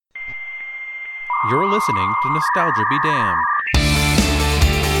You're listening to Nostalgia Be Damned.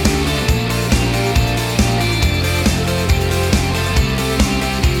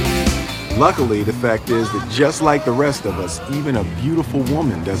 Luckily, the fact is that just like the rest of us, even a beautiful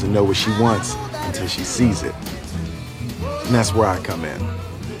woman doesn't know what she wants until she sees it. And that's where I come in.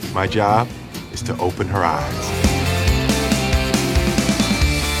 My job is to open her eyes.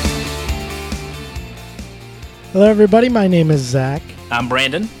 Hello, everybody. My name is Zach. I'm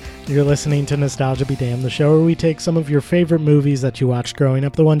Brandon. You're listening to Nostalgia Be Damned, the show where we take some of your favorite movies that you watched growing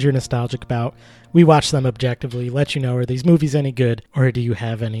up, the ones you're nostalgic about. We watch them objectively, let you know, are these movies any good, or do you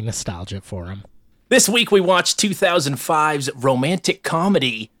have any nostalgia for them? This week we watched 2005's romantic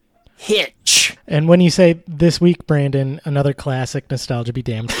comedy, Hitch. And when you say this week, Brandon, another classic Nostalgia Be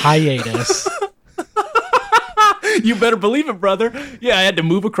Damned hiatus. You better believe it, brother. Yeah, I had to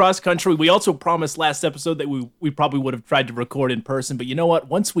move across country. We also promised last episode that we probably would have tried to record in person, but you know what?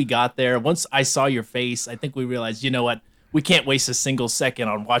 Once we got there, once I saw your face, I think we realized, you know what? We can't waste a single second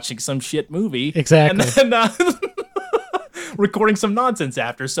on watching some shit movie. Exactly. And then recording some nonsense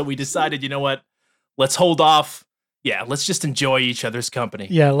after, so we decided, you know what? Let's hold off. Yeah, let's just enjoy each other's company.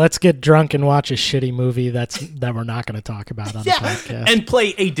 Yeah, let's get drunk and watch a shitty movie that we're not going to talk about on the podcast. And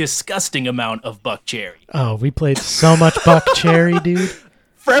play a disgusting amount of Buck Cherry. Oh, we played so much Buck Cherry, dude.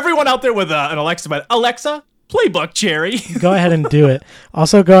 For everyone out there with an Alexa, play Buck Cherry. Go ahead and do it.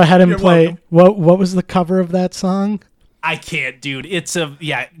 Also, go ahead and You're play. What was the cover of that song? I can't, dude. It's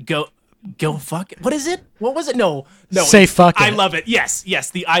go fuck it. What is it? What was it? No. Say fuck it. I love it. Yes,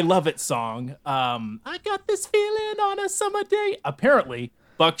 the I Love It song. I got this feeling on a summer day. Apparently,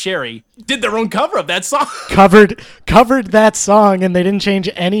 Buck Cherry did their own cover of that song. covered that song, and they didn't change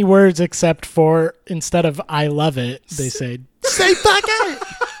any words except for, instead of I love it, they say say fuck it.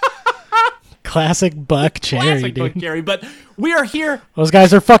 Classic Buck Cherry, dude. Buck Cherry. But we are here. Those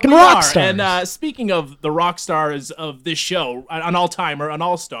guys are fucking rock stars. And speaking of the rock stars of this show, an all-timer, an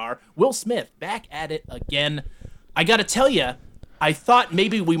all-star, Will Smith, back at it again. I gotta tell you, I thought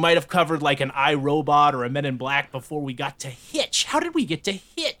maybe we might have covered like an iRobot or a Men in Black before we got to Hitch. How did we get to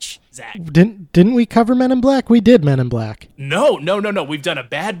Hitch, Zach? Didn't we cover Men in Black? We did Men in Black. No. We've done a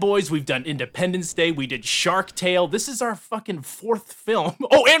Bad Boys. We've done Independence Day. We did Shark Tale. This is our fucking fourth film.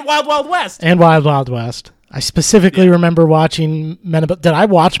 Oh, and Wild Wild West. And Wild Wild West. I specifically remember watching Men in Black. Did I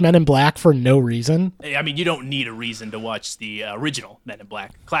watch Men in Black for no reason? I mean, you don't need a reason to watch the original Men in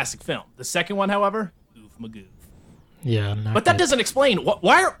Black classic film. The second one, however, oof magoo. Yeah, but that doesn't explain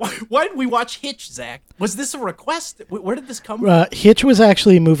why did we watch Hitch, Zach? Was this a request? Where did this come from? Hitch was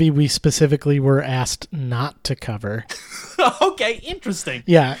actually a movie we specifically were asked not to cover. Okay, interesting.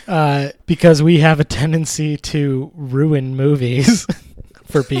 Yeah, because we have a tendency to ruin movies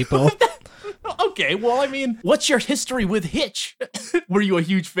for people. Okay, well, I mean, what's your history with Hitch? Were you a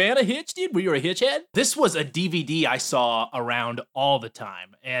huge fan of Hitch, dude? Were you a Hitch head? This was a DVD I saw around all the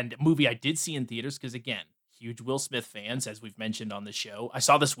time, and a movie I did see in theaters because, again, huge Will Smith fans, as we've mentioned on the show. I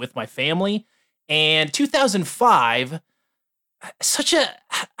saw this with my family, and 2005,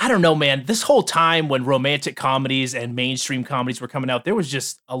 I don't know, man, this whole time when romantic comedies and mainstream comedies were coming out, there was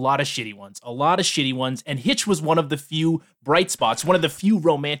just a lot of shitty ones, and Hitch was one of the few bright spots, one of the few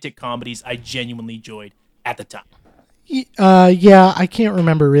romantic comedies I genuinely enjoyed at the time. Yeah, I can't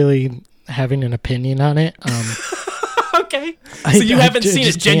remember really having an opinion on it. Okay. So you haven't seen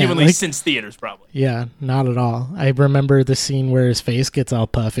it genuinely since theaters, probably. Yeah, not at all. I remember the scene where his face gets all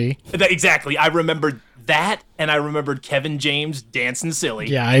puffy. Exactly. I remembered that, and I remembered Kevin James dancing silly.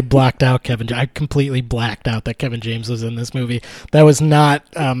 Yeah, I blocked out I completely blacked out that Kevin James was in this movie. That was not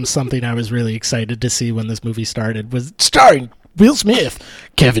something I was really excited to see when this movie started. Was starring Will Smith,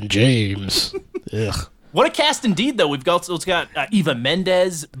 Kevin James. Ugh. What a cast indeed, though. We've got Eva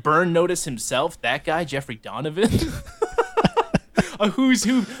Mendes, Burn Notice himself, that guy, Jeffrey Donovan. A who's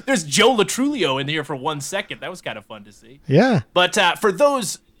who. There's Joe Latrulio in here for 1 second. That was kind of fun to see. Yeah. But for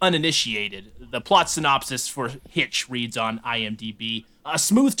those uninitiated, the plot synopsis for Hitch reads on IMDb. A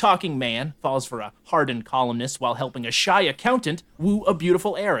smooth-talking man falls for a hardened columnist while helping a shy accountant woo a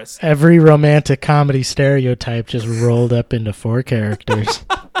beautiful heiress. Every romantic comedy stereotype just rolled up into 4 characters.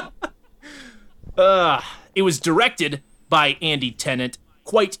 It was directed by Andy Tennant,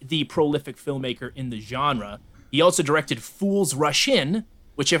 quite the prolific filmmaker in the genre. He also directed Fools Rush In,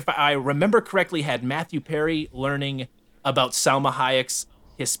 which, if I remember correctly, had Matthew Perry learning about Salma Hayek's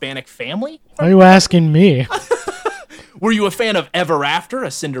Hispanic family. Why are you asking me? Were you a fan of Ever After,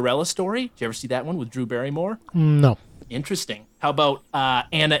 a Cinderella story? Did you ever see that one with Drew Barrymore? No. Interesting. How about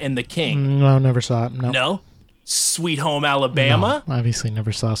Anna and the King? No, never saw it. No? Sweet Home Alabama? No, obviously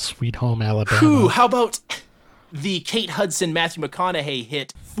never saw Sweet Home Alabama. Ooh, how about the Kate Hudson, Matthew McConaughey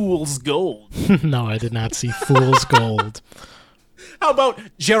hit Fool's Gold? No, I did not see Fool's Gold. How about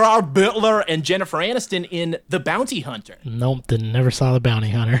Gerard Butler and Jennifer Aniston in The Bounty Hunter? Nope, never saw The Bounty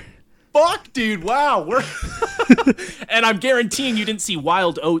Hunter. Fuck, dude, wow. And I'm guaranteeing you didn't see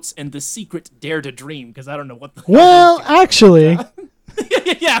Wild Oats and The Secret Dare to Dream, because I don't know what the Well, actually,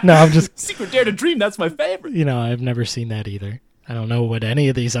 yeah. no, I'm just, Secret Dare to Dream, that's my favorite. I've never seen that either. I don't know what any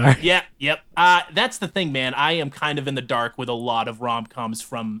of these are. Yeah, yep. That's the thing, man. I am kind of in the dark with a lot of rom-coms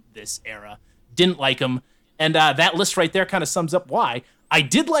from this era. Didn't like them. And that list right there kind of sums up why. I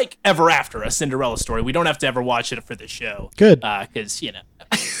did like Ever After, a Cinderella story. We don't have to ever watch it for the show. Good. Because,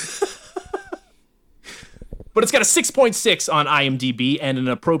 But it's got a 6.6 on IMDb and an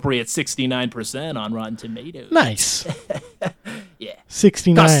appropriate 69% on Rotten Tomatoes. Nice. Yeah.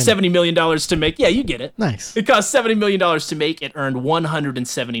 69. Cost $70 million to make. Yeah, you get it. Nice. It cost $70 million to make. It earned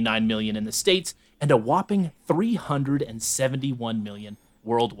 $179 million in the States and a whopping $371 million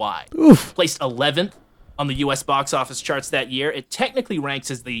worldwide. Oof. Placed 11th on the U.S. box office charts that year. It technically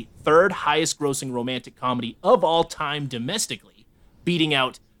ranks as the third highest grossing romantic comedy of all time domestically, beating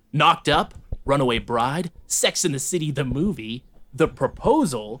out Knocked Up, Runaway Bride, Sex and the City the movie, The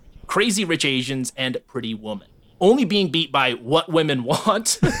Proposal, Crazy Rich Asians, and Pretty Woman. Only being beat by What Women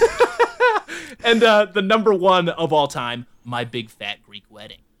Want and the number one of all time, My Big Fat Greek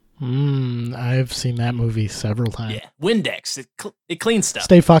Wedding. I've seen that movie several times. Yeah, Windex. It cleans stuff.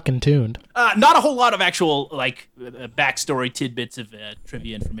 Stay fucking tuned. Not a whole lot of actual backstory tidbits of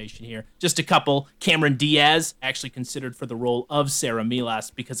trivia information here. Just a couple. Cameron Diaz actually considered for the role of Sarah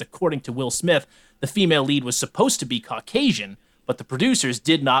Milas because according to Will Smith, the female lead was supposed to be Caucasian, but the producers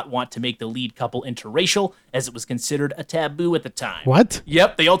did not want to make the lead couple interracial as it was considered a taboo at the time. What?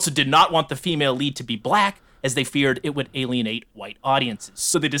 Yep, they also did not want the female lead to be black as they feared it would alienate white audiences.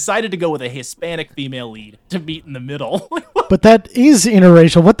 So they decided to go with a Hispanic female lead to meet in the middle. But that is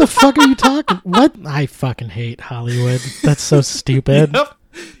interracial. What the fuck are you talking? What? I fucking hate Hollywood. That's so stupid.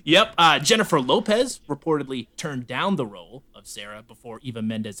 Yep. Jennifer Lopez reportedly turned down the role of Sarah before Eva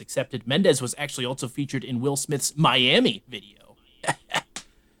Mendes accepted. Mendes was actually also featured in Will Smith's Miami video.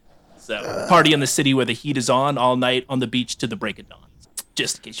 So, party in the city where the heat is on all night on the beach to the break of dawn.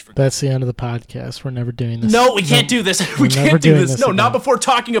 Just in case you forgot. That's the end of the podcast. We're never doing this. No, we can't do this. We can't do this. No, again. not before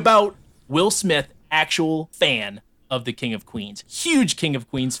talking about Will Smith, actual fan of the King of Queens. Huge King of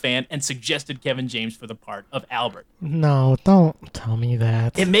Queens fan, and suggested Kevin James for the part of Albert. No, don't tell me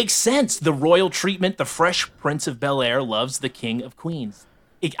that. It makes sense. The royal treatment, the Fresh Prince of Bel-Air loves the King of Queens.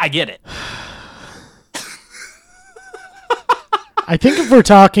 I get it. I think if we're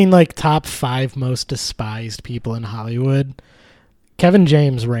talking like top 5 most despised people in Hollywood, Kevin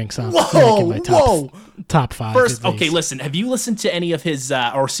James ranks on in my top 5. First, okay, listen. Have you listened to any of his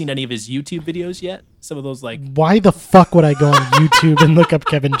or seen any of his YouTube videos yet? Some of those Why the fuck would I go on YouTube and look up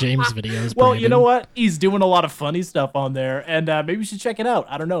Kevin James videos? Well, Brandon? you know what? He's doing a lot of funny stuff on there, and maybe you should check it out.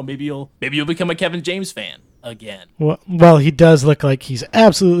 I don't know. Maybe you'll become a Kevin James fan again. Well, he does look like he's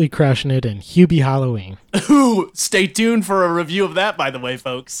absolutely crushing it in Hubie Halloween. Ooh, stay tuned for a review of that, by the way,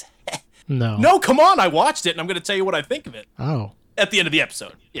 folks. No, come on. I watched it, and I'm going to tell you what I think of it. Oh. At the end of the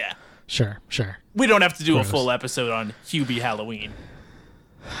episode, yeah. Sure. We don't have to do Gross. a full episode on Hubie Halloween.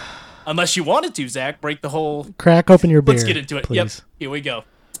 Unless you wanted to, Zach. Break the whole... Crack open your beer, Let's get into it. please. Yep, here we go.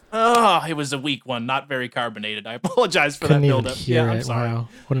 Oh, it was a weak one. Not very carbonated. I apologize for Couldn't that even buildup. hear Yeah, I'm it. sorry. Wow.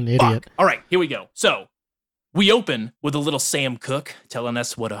 What an idiot. Fuck. All right, here we go. So, we open with a little Sam Cooke telling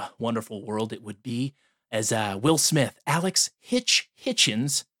us what a wonderful world it would be as Will Smith, Alex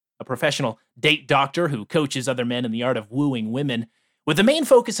Hitchens, a professional date doctor who coaches other men in the art of wooing women, with the main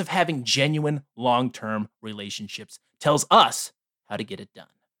focus of having genuine long-term relationships, tells us how to get it done.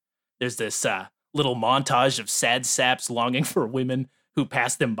 There's this little montage of sad saps longing for women who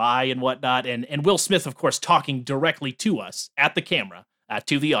pass them by and whatnot, and Will Smith, of course, talking directly to us at the camera,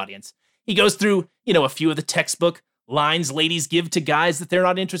 to the audience. He goes through, a few of the textbook lines ladies give to guys that they're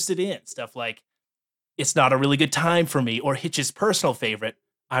not interested in. Stuff like, it's not a really good time for me, or Hitch's personal favorite,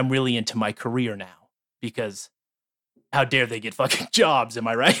 I'm really into my career now, because how dare they get fucking jobs, am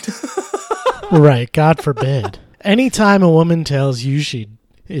I right? Right, God forbid. Anytime a woman tells you she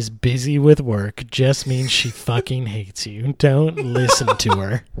is busy with work, just means she fucking hates you. Don't listen to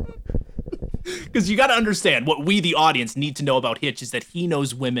her. Because you got to understand, what we, the audience, need to know about Hitch is that he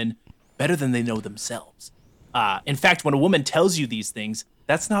knows women better than they know themselves. In fact, when a woman tells you these things,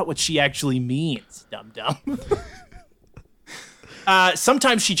 that's not what she actually means, dum-dum.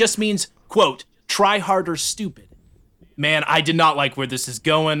 Sometimes she just means, quote, try harder, stupid. Man, I did not like where this is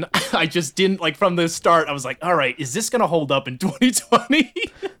going. I just didn't like from the start. I was like, all right, is this going to hold up in 2020?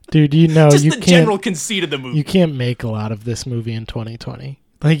 Dude, you know, just you the can't, general conceit of the movie. you can't make a lot of this movie in 2020.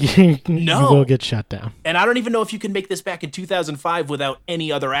 Like, you will get shut down. And I don't even know if you can make this back in 2005 without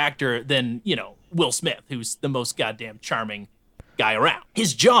any other actor than, Will Smith, who's the most goddamn charming guy around.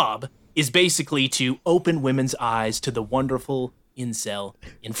 His job is basically to open women's eyes to the wonderful incel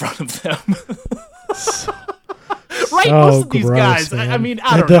in front of them. Right? Most of these gross, guys. Man. I mean,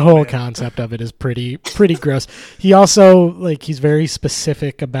 I don't know. The whole man. concept of it is pretty gross. He also, he's very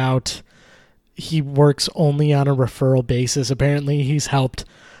specific about he works only on a referral basis. Apparently, he's helped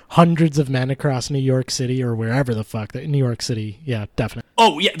hundreds of men across New York City or wherever the fuck. New York City, yeah, definitely.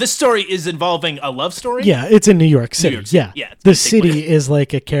 Oh, yeah. This story is involving a love story? Yeah, it's in New York City. Yeah. Yeah, The city is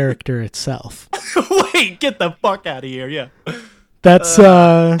like a character itself. Wait, get the fuck out of here. Yeah. That's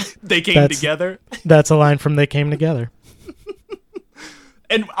They came together. That's a line from They Came Together.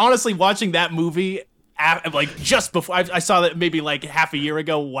 And honestly, watching that movie, just before I saw that maybe like half a year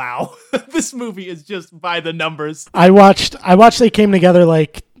ago, wow, this movie is just by the numbers. I watched They Came Together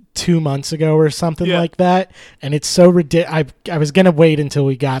like 2 months ago or something like that, and it's so ridiculous. I was gonna wait until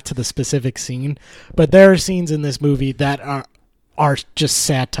we got to the specific scene, but there are scenes in this movie that are just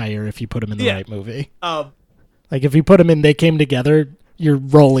satire if you put them in the right movie. Like if you put them in They Came Together, you're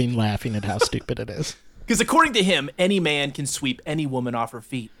rolling laughing at how stupid it is. Because according to him, any man can sweep any woman off her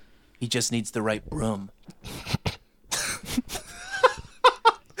feet. He just needs the right broom.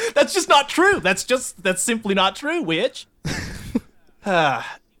 That's just not true. That's simply not true, Witch.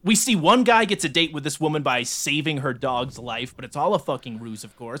 We see one guy gets a date with this woman by saving her dog's life, but it's all a fucking ruse,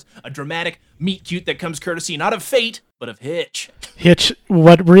 of course. A dramatic meet cute that comes courtesy not of fate, but of Hitch. Hitch,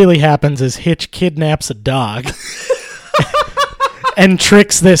 what really happens is Hitch kidnaps a dog and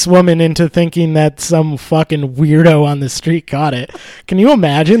tricks this woman into thinking that some fucking weirdo on the street caught it. Can you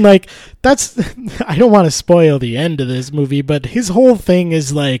imagine? Like, I don't want to spoil the end of this movie, but his whole thing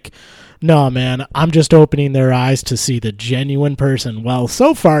is like, no, man, I'm just opening their eyes to see the genuine person. Well,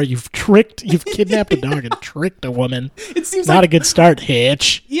 so far you've kidnapped a dog and tricked a woman. It seems not a good start,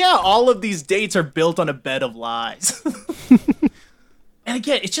 Hitch. Yeah, all of these dates are built on a bed of lies. And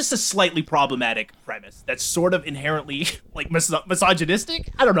again, it's just a slightly problematic premise that's sort of inherently like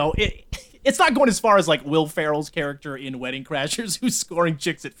misogynistic. I don't know. It's not going as far as like Will Ferrell's character in Wedding Crashers, who's scoring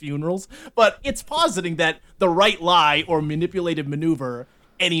chicks at funerals, but it's positing that the right lie or manipulative maneuver,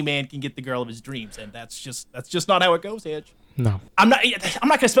 any man can get the girl of his dreams, and that's just not how it goes, Hitch. No, I'm not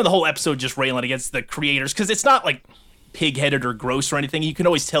gonna spend the whole episode just railing against the creators because it's not like pig-headed or gross or anything. You can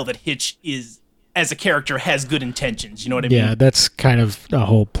always tell that Hitch as a character has good intentions. You know what I mean? Yeah, that's kind of a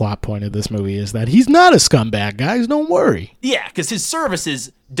whole plot point of this movie is that he's not a scumbag, guys. Don't worry. Yeah, because his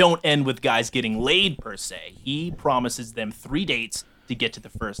services don't end with guys getting laid per se. He promises them 3 dates to get to the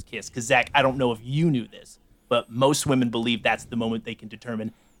first kiss. Because Zach, I don't know if you knew this, but most women believe that's the moment they can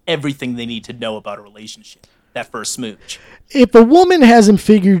determine everything they need to know about a relationship. That first smooch. If a woman hasn't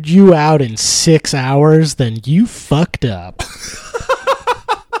figured you out in 6 hours, then you fucked up.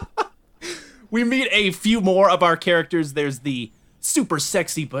 We meet a few more of our characters. There's the super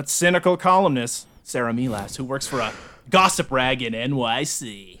sexy but cynical columnist, Sarah Milas, who works for a gossip rag in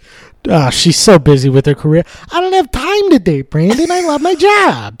NYC. She's so busy with her career. I don't have time to date, Brandon. I love my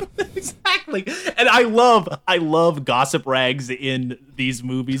job. Exactly. And I love gossip rags in these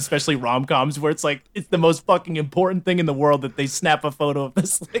movies, especially rom-coms, where it's like, it's the most fucking important thing in the world that they snap a photo of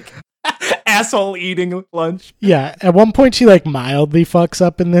this, like, asshole eating lunch. Yeah, at one point she mildly fucks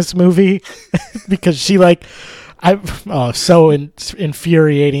up in this movie because she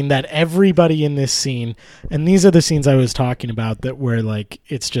infuriating that everybody in this scene, and these are the scenes I was talking about that where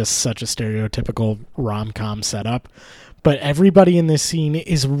it's just such a stereotypical rom-com setup. But everybody in this scene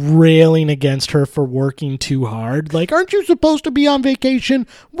is railing against her for working too hard. Like, aren't you supposed to be on vacation?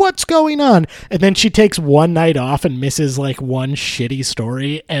 What's going on? And then she takes one night off and misses one shitty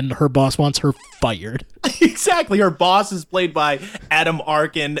story, and her boss wants her fired. Exactly. Her boss is played by Adam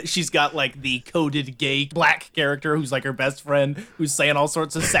Arkin. She's got the coded gay black character who's her best friend, who's saying all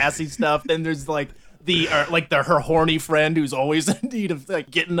sorts of sassy stuff. Then there's her horny friend who's always in need of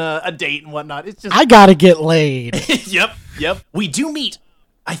getting a date and whatnot. It's just, I gotta get laid. Yep. We do meet,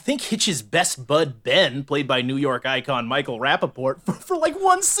 I think, Hitch's best bud Ben, played by New York icon Michael Rappaport, for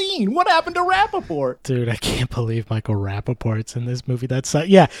one scene. What happened to Rappaport? Dude, I can't believe Michael Rappaport's in this movie. That's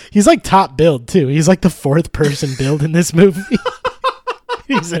yeah, he's top billed too. He's the 4th person billed in this movie.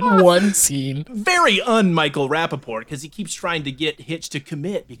 He's in one scene. Very un-Michael Rappaport, because he keeps trying to get Hitch to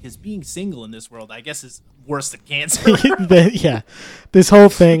commit, because being single in this world, I guess, is worse than cancer. Yeah. This whole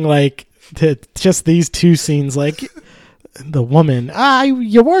thing, just these 2 scenes, the woman,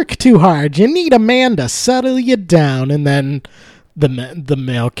 you work too hard. You need a man to settle you down. And then the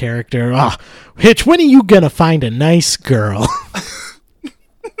male character, Hitch, when are you going to find a nice girl?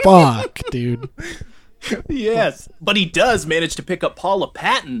 Fuck, dude. Yes. But he does manage to pick up Paula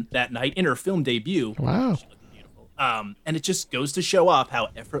Patton that night in her film debut. Wow. She looked beautiful. And it just goes to show off how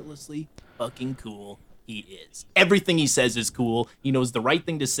effortlessly fucking cool he is. Everything he says is cool. He knows the right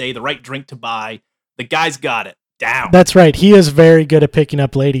thing to say, the right drink to buy. The guy's got it down. That's right. He is very good at picking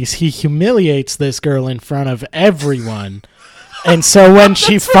up ladies. He humiliates this girl in front of everyone. And so when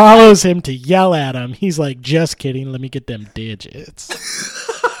she follows him to yell at him, he's like, just kidding. Let me get them digits.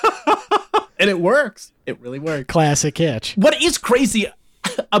 And it works. It really works. Classic Hitch. What is crazy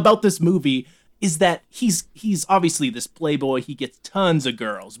about this movie is that he's obviously this playboy. He gets tons of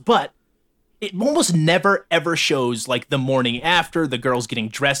girls, but it almost never ever shows like the morning after, the girls getting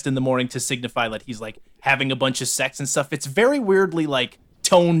dressed in the morning to signify that he's like having a bunch of sex and stuff. It's very weirdly like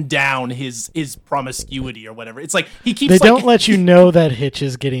toned down his promiscuity or whatever. It's like he keeps. They don't let you know that Hitch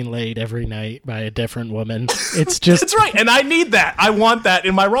is getting laid every night by a different woman. It's just That's right, and I need that. I want that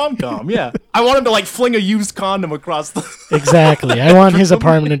in my rom-com. Yeah, I want him to like fling a used condom across the. Exactly. I want his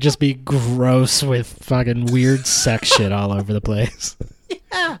apartment to just be gross with fucking weird sex shit all over the place.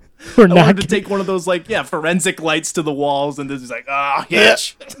 Yeah. We're I not want him to take one of those like forensic lights to the walls, and this is like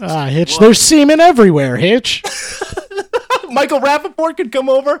Hitch. Hitch. There's semen everywhere, Hitch. Michael Rappaport could come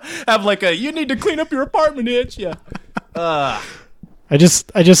over, have like you need to clean up your apartment, Hitch. Yeah. I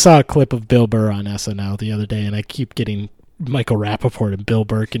just saw a clip of Bill Burr on SNL the other day, and I keep getting Michael Rappaport and Bill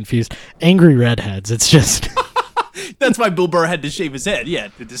Burr confused. Angry redheads. It's just. That's why Bill Burr had to shave his head,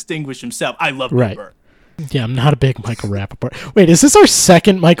 to distinguish himself. I love Bill Burr. Yeah, I'm not a big Michael Rappaport. Wait, is this our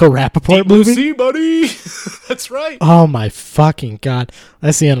second Michael Rappaport movie? See, buddy. That's right. Oh my fucking God.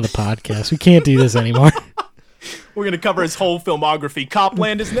 That's the end of the podcast. We can't do this anymore. We're going to cover his whole filmography.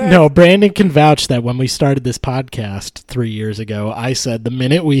 Copland is next. No, Brandon can vouch that when we started this podcast 3 years ago, I said the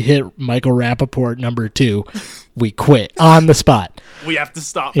minute we hit Michael Rappaport number 2, we quit on the spot. We have to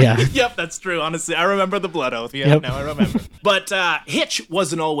stop. Yeah. Yep, that's true. Honestly, I remember the Blood Oath. Yeah, now I remember. But Hitch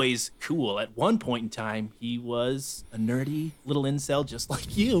wasn't always cool. At one point in time, he was a nerdy little incel just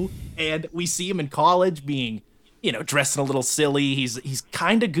like you. And we see him in college being, dressing a little silly. He's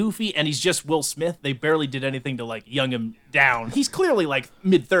kind of goofy, and he's just Will Smith. They barely did anything to like young him down. He's clearly like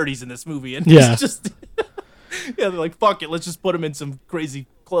mid-30s in this movie, and he's just they're like, fuck it, let's just put him in some crazy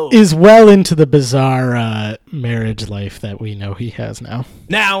clothes. Is well into the bizarre marriage life that we know he has now.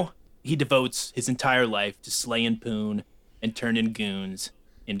 Now he devotes his entire life to slaying poon and turning goons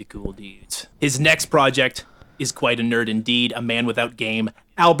into cool dudes. His next project is quite a nerd indeed. A man without game,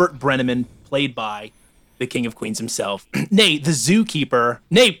 Albert Brenneman, played by the King of Queens himself, nay, the zookeeper,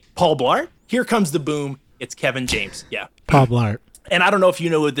 nay, Paul Blart. Here comes the boom. It's Kevin James. Yeah. Paul Blart. And I don't know if you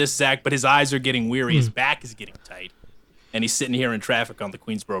know this, Zach, but his eyes are getting weary. His back is getting tight. And he's sitting here in traffic on the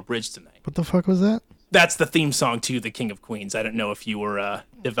Queensboro Bridge tonight. What the fuck was that? That's the theme song to The King of Queens. I don't know if you were a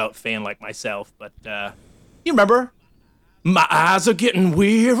devout fan like myself, but you remember? My eyes are getting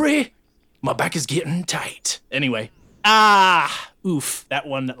weary. My back is getting tight. Anyway. Oof. That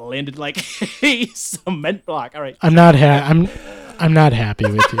one landed like a cement block. All right. I'm not happy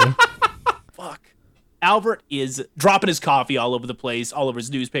with you. Fuck. Albert is dropping his coffee all over the place, all over his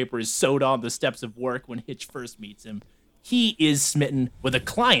newspaper, his soda on the steps of work when Hitch first meets him. He is smitten with a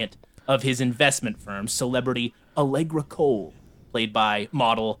client of his investment firm, celebrity Allegra Cole, played by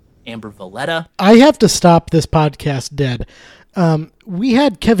model Amber Valletta. I have to stop this podcast dead. We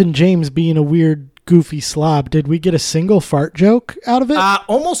had Kevin James being a weird, goofy slob. Did we get a single fart joke out of it?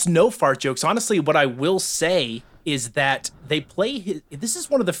 Almost no fart jokes. Honestly, what I will say is that they play this is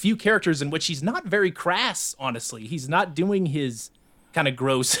one of the few characters in which he's not very crass, honestly. He's not doing his kind of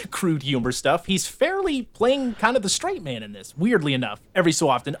gross, crude humor stuff. He's fairly playing kind of the straight man in this, weirdly enough, every so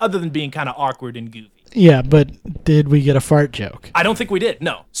often, other than being kind of awkward and goofy. Yeah, but did we get a fart joke? I don't think we did,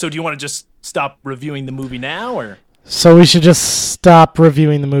 no. So do you want to just stop reviewing the movie now, or? So we should just stop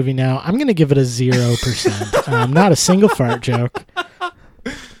reviewing the movie now. I'm going to give it a 0%. Not a single fart joke.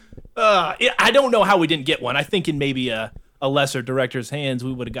 I don't know how we didn't get one. I think in maybe a lesser director's hands,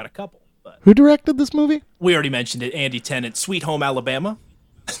 we would have got a couple. But who directed this movie? We already mentioned it. Andy Tennant, Sweet Home Alabama,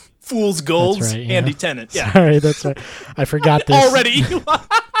 Fool's Gold, right, yeah. Andy Tennant. Yeah, sorry, that's right. I forgot this already.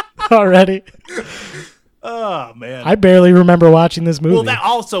 Already. Oh man, I barely remember watching this movie. Well, that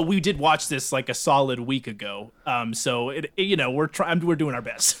also we did watch this like a solid week ago. So we're doing our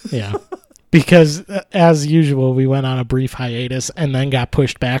best. Yeah. Because, as usual, we went on a brief hiatus and then got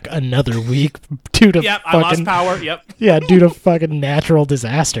pushed back another week due to I lost power. Yep. Yeah, due to fucking natural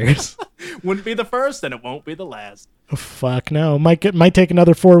disasters. Wouldn't be the first, and it won't be the last. Fuck no. Might take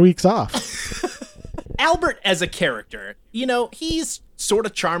another 4 weeks off. Albert as a character, he's sort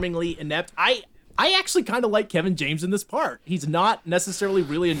of charmingly inept. I actually kind of like Kevin James in this part. He's not necessarily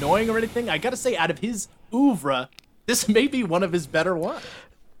really annoying or anything. I gotta say, out of his oeuvre, this may be one of his better ones.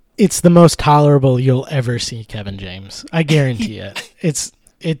 It's the most tolerable you'll ever see Kevin James. I guarantee it.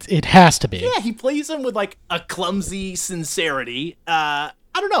 It has to be. Yeah, he plays him with like a clumsy sincerity.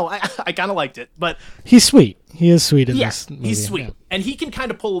 I don't know. I kind of liked it, but he's sweet. He is sweet in this movie. He's sweet. Yeah. And he can kind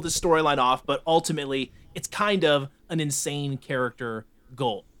of pull the storyline off, but ultimately it's kind of an insane character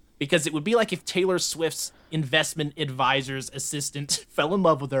goal. Because it would be like if Taylor Swift's investment advisor's assistant fell in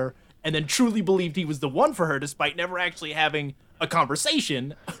love with her and then truly believed he was the one for her despite never actually having a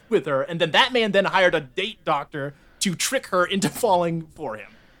conversation with her. And then that man then hired a date doctor to trick her into falling for him.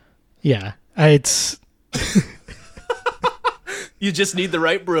 Yeah, it's... You just need the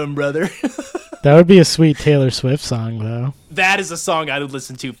right broom, brother. That would be a sweet Taylor Swift song, though. That is a song I would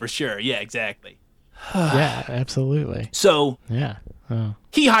listen to for sure. Yeah, exactly. Yeah, absolutely. So yeah,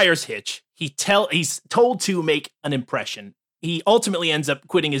 he hires Hitch. He's told to make an impression. He ultimately ends up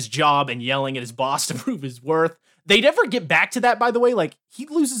quitting his job and yelling at his boss to prove his worth. They never get back to that, by the way. Like, he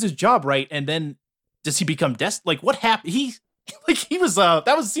loses his job, right? And then does he become like, what happened? He was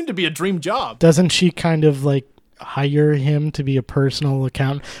seemed to be a dream job. Doesn't she kind of like hire him to be a personal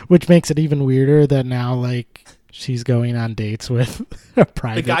accountant, which makes it even weirder that now like she's going on dates with a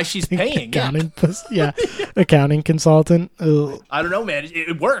private the guy she's paying accounting accounting consultant. Ugh. I don't know, man.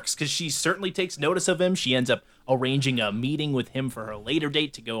 It works because she certainly takes notice of him. She ends up arranging a meeting with him for her later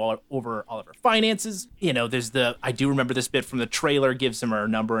date to go over all of her finances. There's I do remember this bit from the trailer, gives him her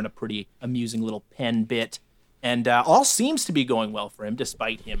number in a pretty amusing little pen bit, and all seems to be going well for him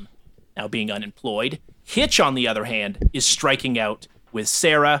despite him now being unemployed. Hitch, on the other hand, is striking out with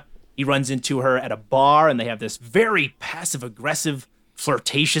Sarah. He runs into her at a bar, and they have this very passive-aggressive,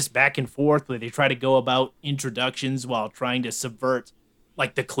 flirtatious back and forth where they try to go about introductions while trying to subvert,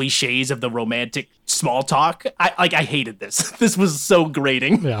 like, the cliches of the romantic small talk. I hated this. This was so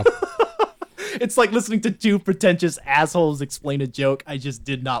grating. Yeah. It's like listening to two pretentious assholes explain a joke. I just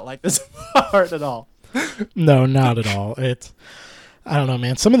did not like this part at all. No, not at all. I don't know,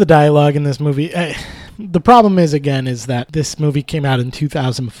 man. Some of the dialogue in this movie, the problem is that this movie came out in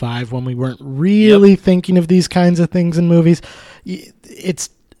 2005 when we weren't really thinking of these kinds of things in movies. It's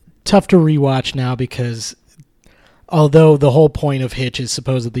tough to rewatch now because although the whole point of Hitch is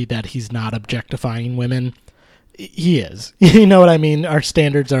supposedly that he's not objectifying women, he is. You know what I mean? Our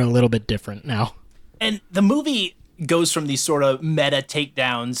standards are a little bit different now. And the movie goes from these sort of meta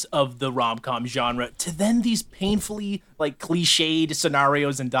takedowns of the rom-com genre to then these painfully like cliched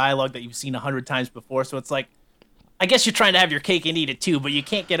scenarios and dialogue that you've seen 100 times before. So it's like, I guess you're trying to have your cake and eat it too, but you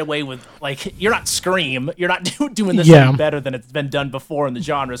can't get away with, like, you're not Scream. You're not doing this any better than it's been done before in the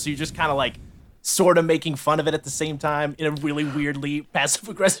genre. So you're just kind of like sort of making fun of it at the same time in a really weirdly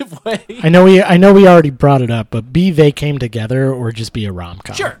passive-aggressive way. I know we already brought it up, but be They Came Together or just be a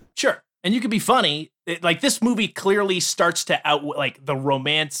rom-com. Sure. And you could be funny. Like, this movie clearly starts to the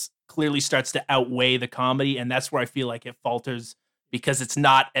romance clearly starts to outweigh the comedy, and that's where I feel like it falters because it's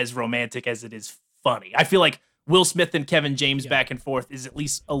not as romantic as it is funny. I feel like Will Smith and Kevin James back and forth is at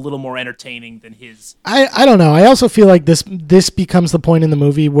least a little more entertaining than his. I don't know. I also feel like this becomes the point in the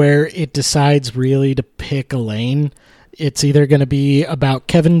movie where it decides really to pick a lane. It's either going to be about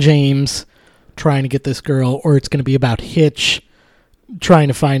Kevin James trying to get this girl, or it's going to be about Hitch trying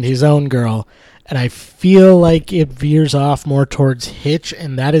to find his own girl. And I feel like it veers off more towards Hitch,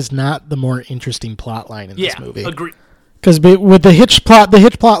 and that is not the more interesting plot line in this movie. Yeah, agree. Because with the Hitch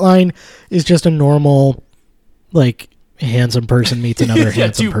plot line is just a normal, like, handsome person meets another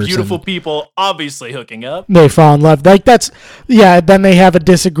handsome person. Two beautiful people obviously hooking up. They fall in love. Like, then they have a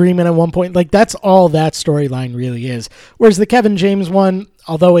disagreement at one point. Like, that's all that storyline really is. Whereas the Kevin James one,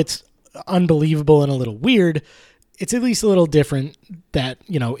 although it's unbelievable and a little weird, it's at least a little different that,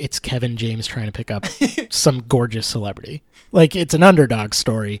 it's Kevin James trying to pick up some gorgeous celebrity. Like, it's an underdog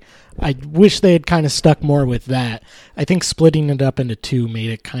story. I wish they had kind of stuck more with that. I think splitting it up into two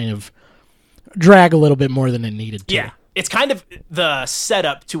made it kind of drag a little bit more than it needed to. Yeah. It's kind of the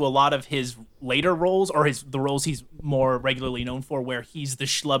setup to a lot of his later roles, or the roles he's more regularly known for, where he's the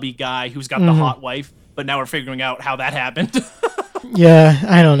schlubby guy who's got the hot wife, but now we're figuring out how that happened. Yeah,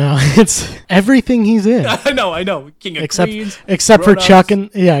 I don't know. It's everything he's in. I know. King of Queens. Except for Chuck and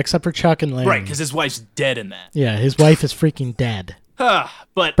Larry. Right, because his wife's dead in that. Yeah, his wife is freaking dead.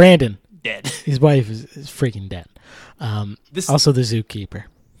 But Brandon. Dead. His wife is freaking dead. Also the zookeeper.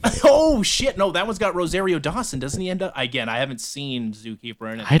 Oh shit! No, that one's got Rosario Dawson. Doesn't he end up? Again, I haven't seen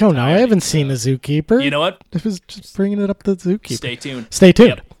Zookeeper. I don't know. I haven't seen The Zookeeper. You know what? I was just bringing it up to The Zookeeper. Stay tuned. Stay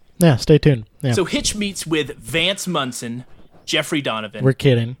tuned. Yep. Yeah, stay tuned. Yeah. So Hitch meets with Vance Munson, Jeffrey Donovan. We're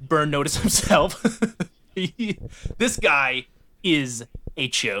kidding. Burn notice himself. This guy is a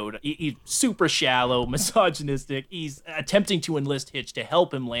chode. He's super shallow, misogynistic. He's attempting to enlist Hitch to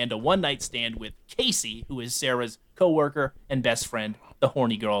help him land a one-night stand with Casey, who is Sarah's co-worker and best friend, the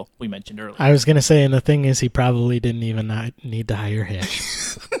horny girl we mentioned earlier. I was going to say, and the thing is, he probably didn't even need to hire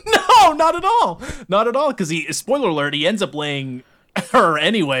Hitch. No, not at all. Not at all, because spoiler alert, he ends up laying her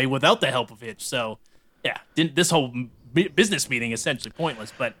anyway without the help of Hitch. So, yeah, this whole business meeting is essentially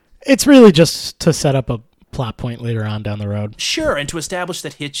pointless, but... It's really just to set up a plot point later on down the road. Sure, and to establish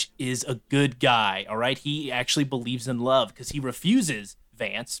that Hitch is a good guy, all right? He actually believes in love because he refuses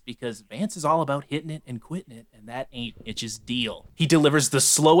Vance because Vance is all about hitting it and quitting it, and that ain't Hitch's deal. He delivers the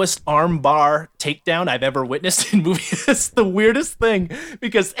slowest armbar takedown I've ever witnessed in movies. It's the weirdest thing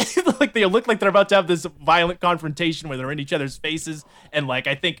because like they look like they're about to have this violent confrontation where they're in each other's faces, and like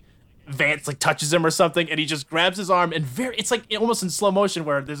I think Vance like touches him or something, and he just grabs his arm and it's like almost in slow motion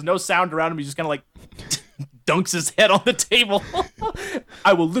where there's no sound around him. He just kind of like dunks his head on the table.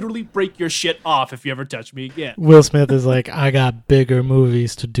 I will literally break your shit off if you ever touch me again. Will Smith is like, I got bigger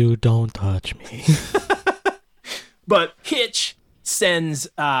movies to do. Don't touch me. But Hitch sends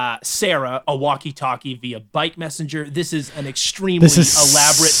Sarah a walkie-talkie via bike messenger. This is an extremely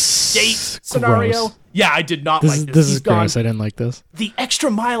elaborate date scenario. Gross. Yeah, I did not like this. This is gross. I didn't like this. The extra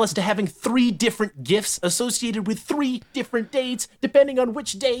mile is to having 3 different gifts associated with 3 different dates, depending on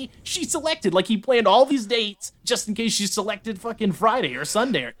which day she selected. Like, he planned all these dates just in case she selected fucking Friday or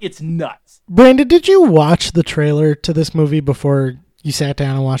Sunday. It's nuts. Brandon, did you watch the trailer to this movie before you sat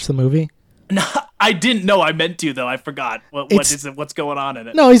down and watched the movie? No, I didn't know I meant to, though. I forgot. What is it? What's going on in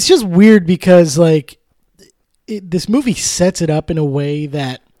it? No, it's just weird because, like, this movie sets it up in a way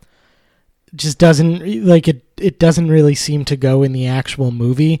that just doesn't, like, it doesn't really seem to go in the actual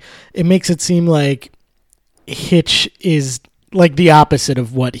movie. It makes it seem like Hitch is, like, the opposite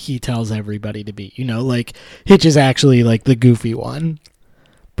of what he tells everybody to be. You know, like, Hitch is actually, like, the goofy one.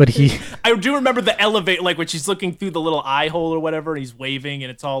 But I do remember the elevator, like when she's looking through the little eye hole or whatever, and he's waving,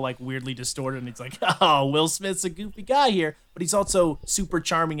 and it's all like weirdly distorted, and he's like, "Oh, Will Smith's a goofy guy here, but he's also super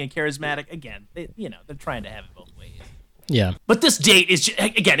charming and charismatic." Again, they're trying to have it both ways. Yeah. But this date is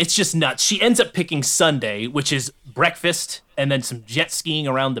it's just nuts. She ends up picking Sunday, which is breakfast and then some jet skiing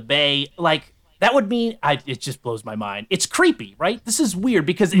around the bay. Like that would mean it just blows my mind. It's creepy, right? This is weird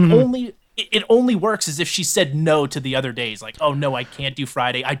because it only works as if she said no to the other days. Like, oh, no, I can't do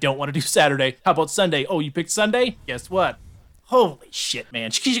Friday. I don't want to do Saturday. How about Sunday? Oh, you picked Sunday? Guess what? Holy shit,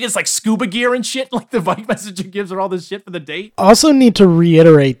 man. She gets like scuba gear and shit. Like the bike messenger gives her all this shit for the date. Also need to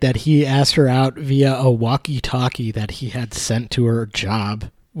reiterate that he asked her out via a walkie-talkie that he had sent to her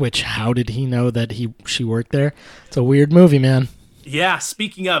job, which how did he know that she worked there? It's a weird movie, man. Yeah,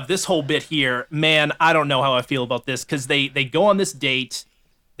 speaking of this whole bit here, man, I don't know how I feel about this because they go on this date.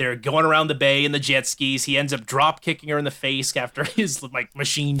 They're going around the bay in the jet skis. He ends up drop kicking her in the face after his like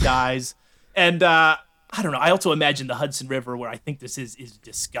machine dies. And I don't know. I also imagine the Hudson River, where I think this is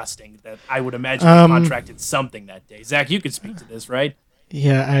disgusting. That I would imagine they contracted something that day. Zach, you could speak to this, right?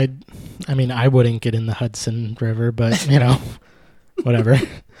 Yeah, I mean, I wouldn't get in the Hudson River, but you know, whatever.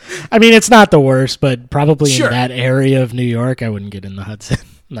 I mean, it's not the worst, but probably in that area of New York, I wouldn't get in the Hudson.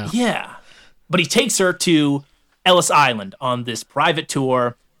 No. Yeah, but he takes her to Ellis Island on this private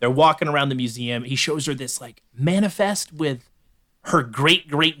tour. They're walking around the museum. He shows her this like manifest with her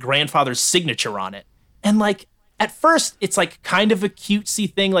great-great-grandfather's signature on it. And like at first it's like kind of a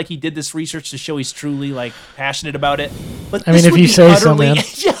cutesy thing, like he did this research to show he's truly like passionate about it. But I mean, if you say so, man.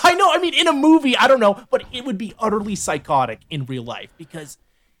 Yeah, I know. I mean, in a movie, I don't know, but it would be utterly psychotic in real life because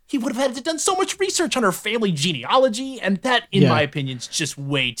he would have had to done so much research on her family genealogy, and that, in my opinion, is just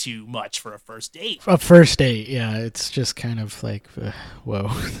way too much for a first date. A first date, yeah, it's just kind of like,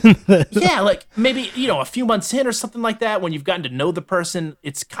 whoa. Yeah, like maybe, a few months in or something like that, when you've gotten to know the person,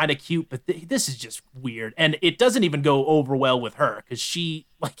 it's kind of cute, but this is just weird. And it doesn't even go over well with her, because she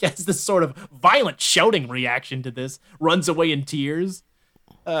like has this sort of violent shouting reaction to this, runs away in tears,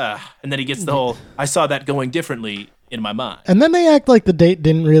 and then he gets the whole, I saw that going differently in my mind. And then they act like the date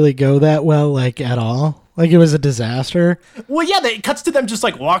didn't really go that well, like, at all. Like, it was a disaster. Well, yeah, it cuts to them just,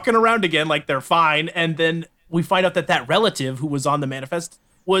 like, walking around again like they're fine, and then we find out that relative who was on the manifest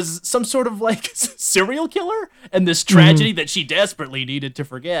was some sort of like serial killer and this tragedy that she desperately needed to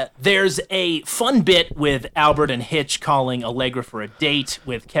forget. There's a fun bit with Albert and Hitch calling Allegra for a date,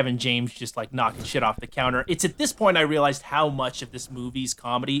 with Kevin James just like knocking shit off the counter. It's at this point I realized how much of this movie's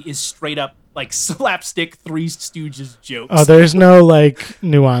comedy is straight up like slapstick Three Stooges jokes. Oh, there's no like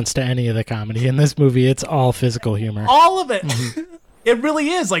nuance to any of the comedy in this movie. It's all physical humor. All of it. It really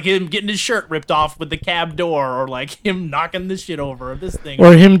is like him getting his shirt ripped off with the cab door, or like him knocking this shit over, or this thing,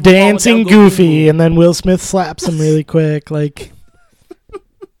 or him dancing falling down goofy, and then Will Smith slaps him really quick. Like,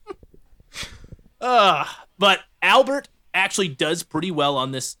 but Albert actually does pretty well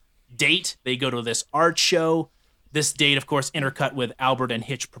on this date. They go to this art show. This date, of course, intercut with Albert and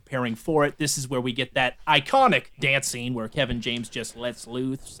Hitch preparing for it. This is where we get that iconic dance scene where Kevin James just lets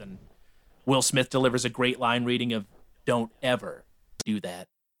loose, and Will Smith delivers a great line reading of "Don't ever do that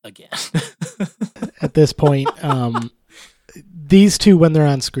again." at this point, these two, when they're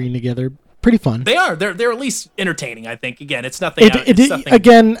on screen together, pretty fun. They are. They're at least entertaining, I think. Again, it's nothing. Nothing.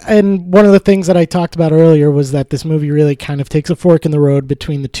 Again, and one of the things that I talked about earlier was that this movie really kind of takes a fork in the road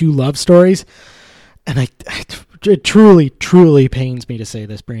between the two love stories. And it truly, truly pains me to say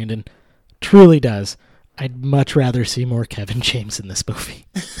this, Brandon. Truly does. I'd much rather see more Kevin James in this movie.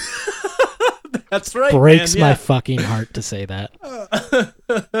 That's right. Breaks man, yeah. my fucking heart to say that.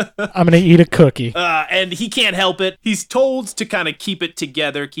 I'm going to eat a cookie. And he can't help it. He's told to kind of keep it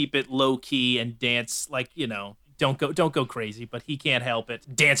together, keep it low key, and dance like, don't go crazy, but he can't help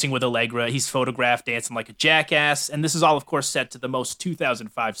it. Dancing with Allegra. He's photographed dancing like a jackass. And this is all, of course, set to the most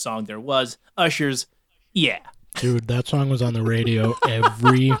 2005 song there was, Usher's Yeah. Dude, that song was on the radio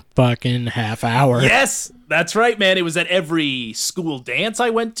every fucking half hour. Yes, that's right, man. It was at every school dance I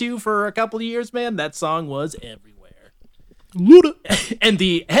went to for a couple of years, man. That song was everywhere. Luda. And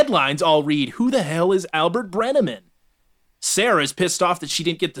the headlines all read, "Who the hell is Albert Brenneman?" Sarah's pissed off that she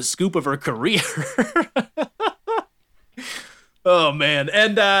didn't get the scoop of her career. Oh, man.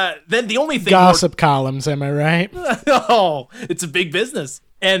 And then the only thing... Gossip columns, am I right? Oh, it's a big business.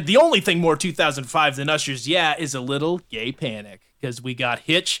 And the only thing more 2005 than Usher's Yeah is a little gay panic, because we got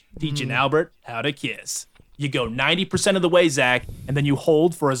Hitch teaching Albert how to kiss. You go 90% of the way, Zach, and then you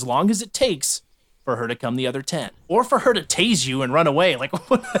hold for as long as it takes for her to come the other 10, or for her to tase you and run away. Like,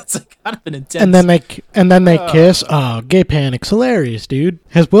 that's kind of an intense. And then they kiss. Oh, gay panic's hilarious, dude.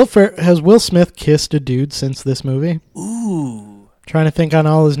 Has Will Smith kissed a dude since this movie? Ooh. Trying to think on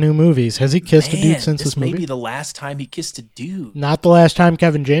all his new movies. Has he kissed a dude since this movie? This may be the last time he kissed a dude. Not the last time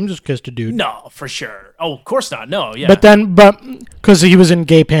Kevin James has kissed a dude. No, for sure. Oh, of course not. No, yeah. But because he was in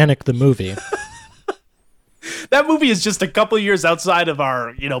Gay Panic, the movie. That movie is just a couple years outside of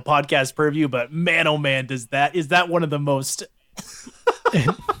our, podcast purview, but man, oh man, is that one of the most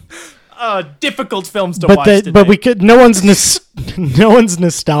difficult films to watch today. But no one's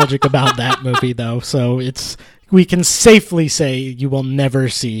nostalgic about that movie though, so we can safely say you will never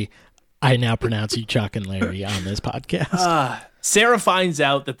see I Now Pronounce You Chuck and Larry on this podcast. Sarah finds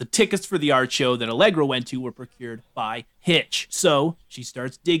out that the tickets for the art show that Allegra went to were procured by Hitch. So she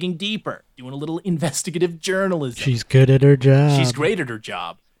starts digging deeper, doing a little investigative journalism. She's good at her job. She's great at her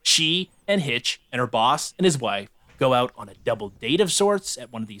job. She and Hitch and her boss and his wife go out on a double date of sorts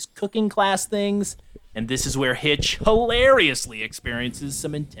at one of these cooking class things. And this is where Hitch hilariously experiences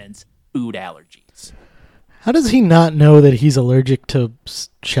some intense food allergies. How does he not know that he's allergic to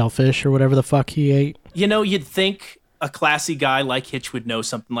shellfish or whatever the fuck he ate? You'd think a classy guy like Hitch would know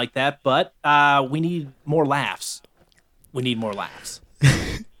something like that, but we need more laughs.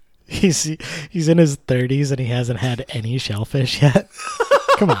 He's in his 30s and he hasn't had any shellfish yet.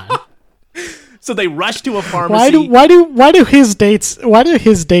 Come on. So they rush to a pharmacy. Why do his dates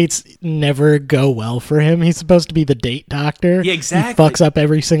never go well for him? He's supposed to be the date doctor. Yeah, exactly. He fucks up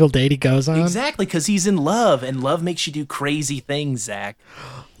every single date he goes on. Exactly, because he's in love, and love makes you do crazy things, Zach.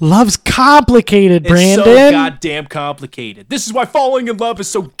 Love's complicated, Brandon. It's so goddamn complicated. This is why falling in love is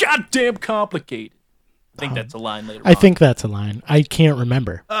so goddamn complicated. I think that's a line later on. I think that's a line. I can't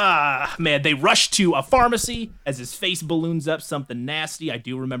remember. Man, they rush to a pharmacy as his face balloons up something nasty. I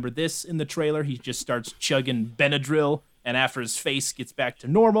do remember this in the trailer. He just starts chugging Benadryl, and after his face gets back to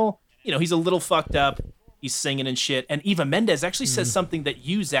normal, he's a little fucked up. He's singing and shit. And Eva Mendes actually says something that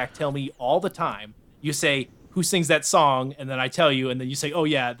you, Zach, tell me all the time. You say, "Who sings that song?" And then I tell you, and then you say, "Oh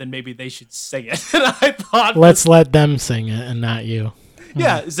yeah, then maybe they should sing it." And I thought, let's let them sing it and not you.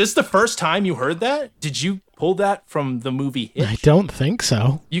 Yeah, is this the first time you heard that? Did you pull that from the movie Hitch? I don't think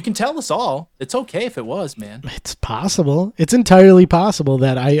so. You can tell us all. It's okay if it was, man. It's possible. It's entirely possible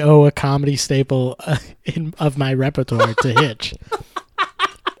that I owe a comedy staple of my repertoire to Hitch.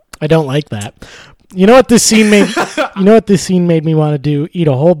 I don't like that. You know what this scene made? You know what this scene made me want to do? Eat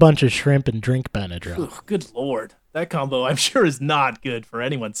a whole bunch of shrimp and drink Benadryl. Ugh, good Lord. That combo, I'm sure, is not good for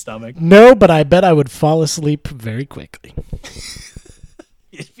anyone's stomach. No, but I bet I would fall asleep very quickly.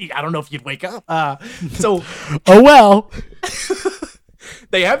 I don't know if you'd wake up. So Oh, well.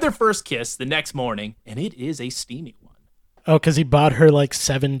 they have their first kiss the next morning, and it is a steamy one. Oh, because he bought her like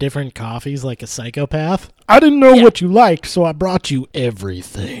 7 different coffees like a psychopath? I didn't know what you liked, so I brought you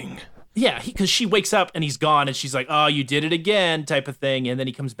everything. Yeah, because she wakes up and he's gone, and she's like, "Oh, you did it again," type of thing. And then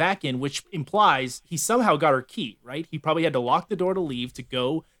he comes back in, which implies he somehow got her key, right? He probably had to lock the door to leave to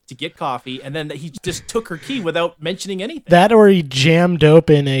go to get coffee, and then he just took her key without mentioning anything. That or he jammed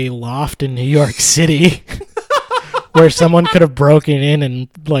open a loft in New York City where someone could have broken in and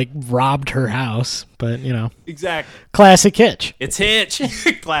like robbed her house. But, you know, Exactly. classic Hitch. It's Hitch.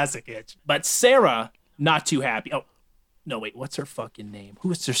 Classic Hitch. But Sarah, not too happy. Oh, no, wait, what's her fucking name?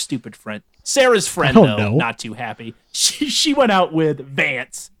 Who is her stupid friend? Sarah's friend, I though, don't know. not too happy. She went out with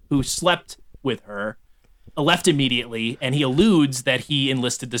Vance, who slept with her, left immediately, and he alludes that he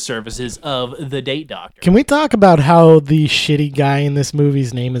enlisted the services of the date doctor. Can we talk about how the shitty guy in this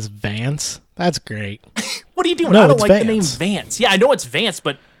movie's name is Vance? That's great. What are you doing? No, I don't it's like the name Vance. Vance. Yeah, I know it's Vance,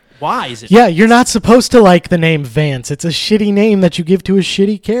 but why is it? Yeah, you're not supposed to like the name Vance. It's a shitty name that you give to a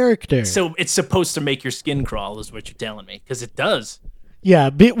shitty character. So it's supposed to make your skin crawl, is what you're telling me, because it does.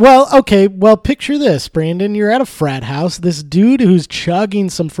 Yeah, well, picture this, Brandon. You're at a frat house. This dude who's chugging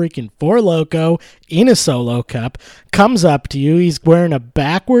some freaking Four Loko in a Solo cup comes up to you. He's wearing a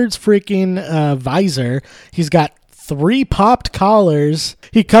backwards freaking visor. He's got 3 popped collars.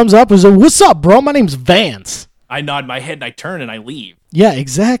 He comes up and says, "What's up, bro? My name's Vance." I nod my head and I turn and I leave. Yeah,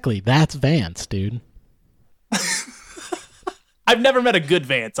 exactly. That's Vance, dude. I've never met a good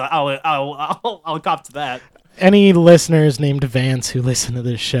Vance. I'll cop to that. Any listeners named Vance who listen to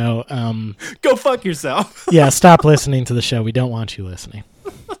this show, Go fuck yourself. yeah, stop listening to the show. We don't want you listening.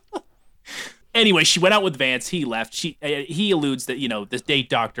 Anyway, she went out with Vance. He left. He alludes that, this date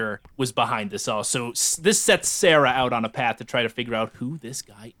doctor was behind this all. So this sets Sarah out on a path to try to figure out who this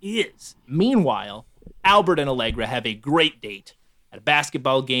guy is. Meanwhile, Albert and Allegra have a great date at a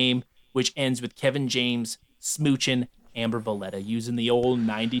basketball game, which ends with Kevin James smooching Amber Valletta using the old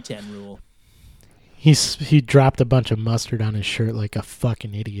 90-10 rule. He dropped a bunch of mustard on his shirt like a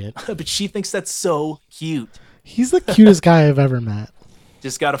fucking idiot. But she thinks that's so cute. He's the cutest guy I've ever met.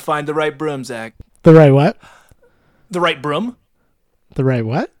 Just got to find the right broom, Zach. The right what? The right broom? The right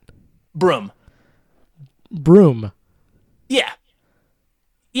what? Broom. Broom. Yeah.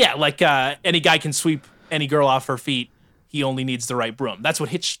 Yeah, like any guy can sweep any girl off her feet. He only needs the right broom. That's what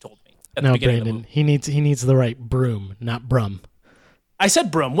Hitch told me at the No, beginning of the Brandon. movie. He needs the right broom, not brum. I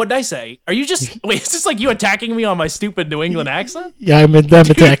said broom. What did I say? Are you just... Wait, is this like you attacking me on my stupid New England accent? Yeah, I'm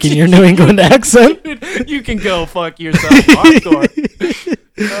attacking your New England accent. Dude, you can go fuck yourself hardcore.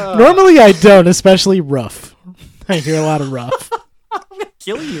 Normally I don't, especially rough. I hear a lot of rough. I'm going to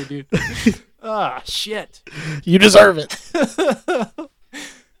kill you, dude. Ah, shit. You deserve it.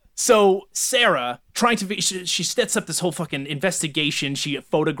 So Sarah, she sets up this whole fucking investigation. She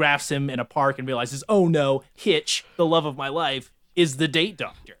photographs him in a park and realizes, oh no, Hitch, the love of my life, is the date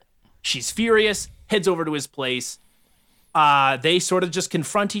doctor. She's furious, heads over to his place. They sort of just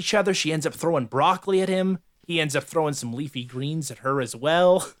confront each other. She ends up throwing broccoli at him. He ends up throwing some leafy greens at her as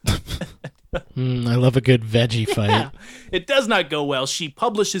well. I love a good veggie fight. Yeah, it does not go well. She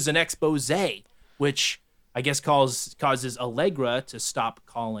publishes an expose, which I guess causes Allegra to stop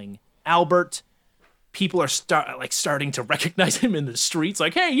calling Albert. People are starting to recognize him in the streets,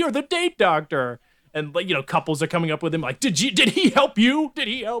 like, "Hey, you're the date doctor." And couples are coming up with him, like, "Did he help you? Did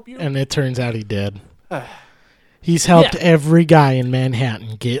he help you?" And it turns out he did. He's helped every guy in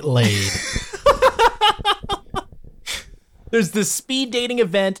Manhattan get laid. There's this speed dating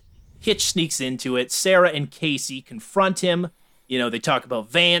event. Hitch sneaks into it. Sarah and Casey confront him. They talk about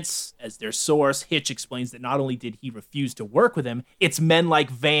Vance as their source. Hitch explains that not only did he refuse to work with him, it's men like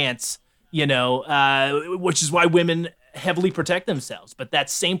Vance, which is why women heavily protect themselves. But that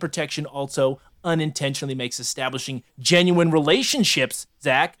same protection also unintentionally makes establishing genuine relationships,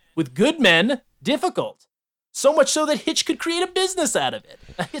 Zach, with good men difficult. So much so that Hitch could create a business out of it.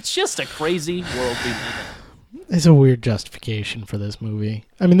 It's just a crazy world we live in. It's a weird justification for this movie.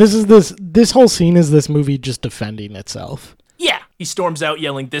 I mean, this whole scene is this movie just defending itself. Yeah, he storms out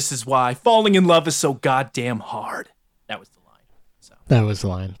yelling, "This is why falling in love is so goddamn hard." That was the line. So That was the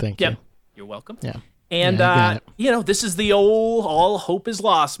line. Thank you. yep, you're welcome. Yeah. And Yeah, I got it. this is the old all hope is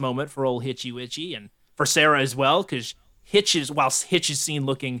lost moment for old Hitchy Witchy and for Sarah as well, because whilst Hitch is seen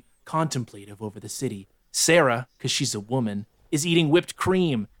looking contemplative over the city, Sarah, because she's a woman, is eating whipped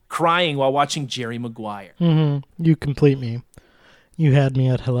cream, crying while watching Jerry Maguire. You complete me. You had me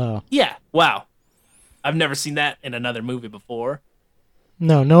at hello. Yeah, wow. I've never seen that in another movie before.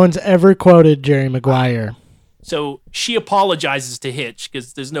 No one's ever quoted Jerry Maguire. So she apologizes to Hitch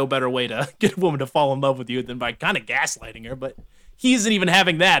because there's no better way to get a woman to fall in love with you than by kind of gaslighting her. But he isn't even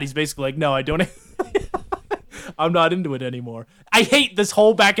having that. He's basically like, no, I don't. I'm not into it anymore. I hate this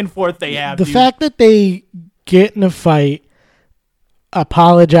whole back and forth they have. The fact that they get in a fight,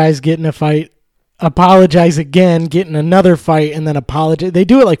 apologize, get in a fight, apologize again, get in another fight, and then apologize. They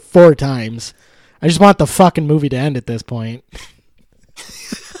do it like 4 times. I just want the fucking movie to end at this point.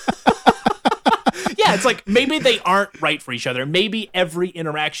 Yeah, it's like maybe they aren't right for each other. Maybe every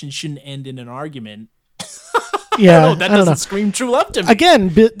interaction shouldn't end in an argument. Yeah, that doesn't scream true love to me.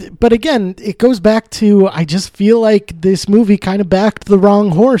 Again, but again, it goes back to, I just feel like this movie kind of backed the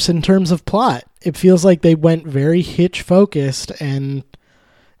wrong horse in terms of plot. It feels like they went very Hitch focused, and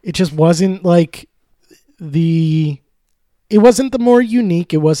it just wasn't like it wasn't the more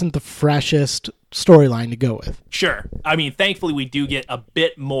unique, it wasn't the freshest storyline to go with. Sure. I mean, thankfully we do get a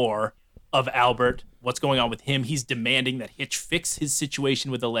bit more of Albert. What's going on with him? He's demanding that Hitch fix his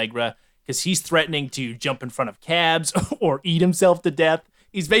situation with Allegra because he's threatening to jump in front of cabs or eat himself to death.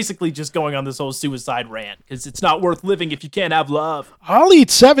 He's basically just going on this whole suicide rant because it's not worth living if you can't have love. I'll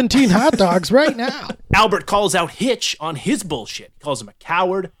eat 17 hot dogs right now. Albert calls out Hitch on his bullshit. He calls him a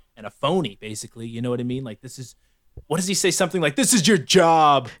coward and a phony, basically. You know what I mean? Like, this is... What does he say? Something like, this is your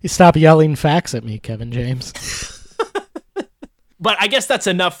job. You stop yelling facts at me, Kevin James. But I guess that's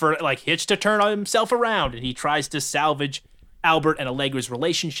enough for like Hitch to turn himself around, and he tries to salvage Albert and Allegra's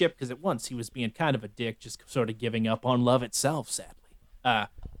relationship because at once he was being kind of a dick, just sort of giving up on love itself, sadly.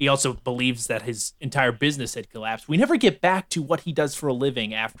 He also believes that his entire business had collapsed. We never get back to what he does for a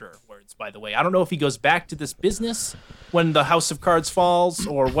living afterwards, by the way. I don't know if he goes back to this business when the House of Cards falls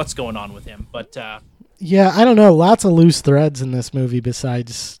or what's going on with him, but... Yeah, I don't know. Lots of loose threads in this movie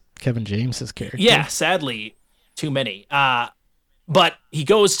besides Kevin James's character. Yeah, sadly, too many. But he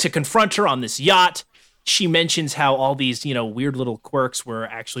goes to confront her on this yacht. She mentions how all these, weird little quirks were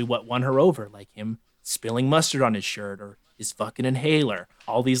actually what won her over, like him spilling mustard on his shirt or his fucking inhaler.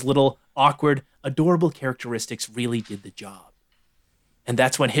 All these little awkward, adorable characteristics really did the job. And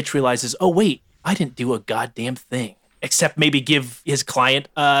that's when Hitch realizes, oh, wait, I didn't do a goddamn thing. Except maybe give his client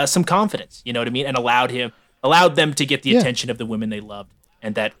some confidence, you know what I mean? And allowed them to get the attention of the women they loved.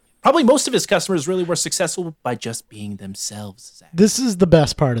 And that probably most of his customers really were successful by just being themselves. Zach. This is the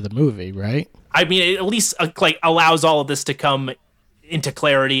best part of the movie, right? I mean, it at least allows all of this to come into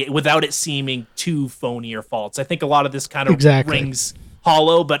clarity without it seeming too phony or false. I think a lot of this kind of rings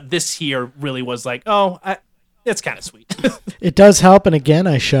hollow, but this here really was like, it's kind of sweet. It does help, and again,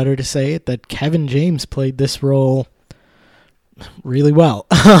 I shudder to say it, that Kevin James played this role really well.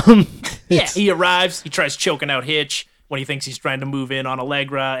 Yeah, he arrives, he tries choking out Hitch when he thinks he's trying to move in on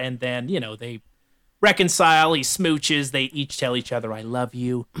Allegra, and then, they reconcile, he smooches, they each tell each other, I love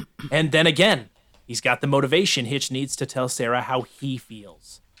you. And then again, he's got the motivation Hitch needs to tell Sarah how he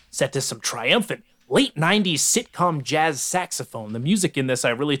feels. Set to some triumphant late 90s sitcom jazz saxophone. The music in this I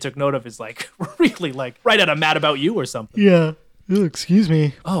really took note of is really right out of Mad About You or something. Yeah. Ooh, excuse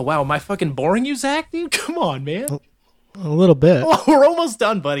me. Oh, wow, am I fucking boring you, Zach, dude? Come on, man. A little bit. Oh, we're almost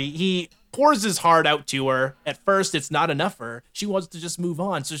done, buddy. He pours his heart out to her. At first, it's not enough for her. She wants to just move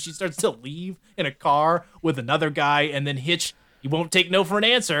on, so she starts to leave in a car with another guy, and then Hitch, he won't take no for an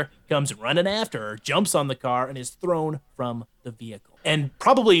answer, comes running after her, jumps on the car, and is thrown from the vehicle. And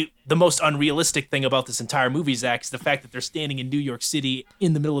probably the most unrealistic thing about this entire movie, Zach, is the fact that they're standing in New York City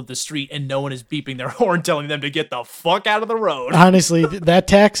in the middle of the street and no one is beeping their horn telling them to get the fuck out of the road. Honestly, that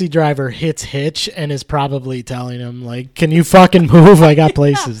taxi driver hits Hitch and is probably telling him, can you fucking move? I got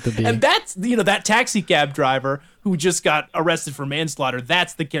places to be. And that's, that taxi cab driver who just got arrested for manslaughter,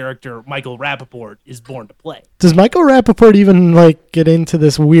 that's the character Michael Rappaport is born to play. Does Michael Rappaport even, get into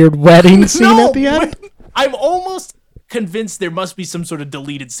this weird wedding scene at the end? I'm almost convinced there must be some sort of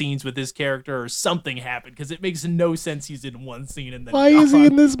deleted scenes with this character or something happened because it makes no sense he's in one scene and then why is he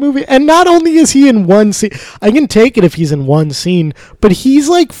in this movie? And not only is he in one scene, I can take it if he's in one scene, but he's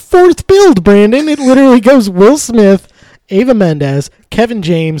fourth billed, Brandon. It literally goes Will Smith, Ava Mendes, Kevin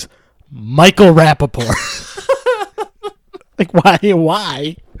James, Michael Rappaport.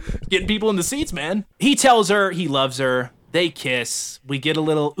 Why? Getting people in the seats, man. He tells her he loves her. They kiss. We get a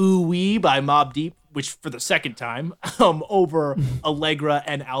little ooh-wee by Mobb Deep, which for the second time, over Allegra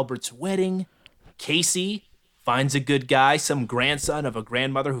and Albert's wedding. Casey finds a good guy, some grandson of a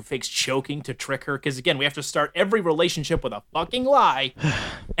grandmother who fakes choking to trick her. Because again, we have to start every relationship with a fucking lie.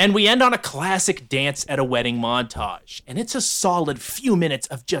 And we end on a classic dance at a wedding montage. And it's a solid few minutes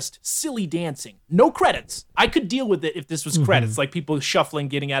of just silly dancing. No credits. I could deal with it if this was credits, like people shuffling,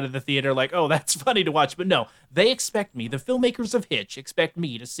 getting out of the theater, like, oh, that's funny to watch. But no, they expect me, the filmmakers of Hitch expect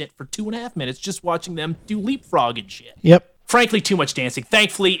me to sit for 2.5 minutes just watching them do leapfrog and shit. Yep. Frankly, too much dancing.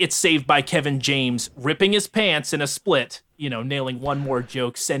 Thankfully, it's saved by Kevin James ripping his pants in a split, nailing one more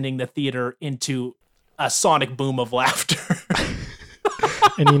joke, sending the theater into a sonic boom of laughter.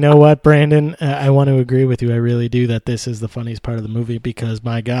 And you know what, Brandon? I want to agree with you. I really do that this is the funniest part of the movie because,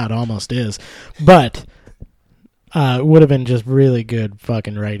 my God, almost is. But it would have been just really good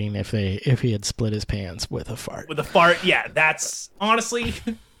fucking writing if he had split his pants with a fart. With a fart, yeah. That's, honestly,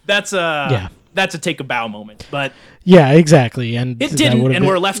 that's a take a bow moment. But yeah, exactly. And it didn't, and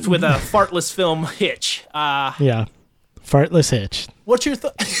we're left with a fartless film, Hitch. Yeah, fartless Hitch. What's your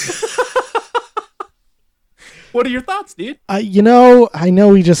What are your thoughts, dude? I know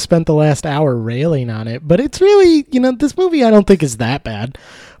we just spent the last hour railing on it, but it's really, this movie I don't think is that bad.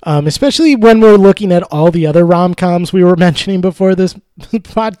 Especially when we're looking at all the other rom-coms we were mentioning before this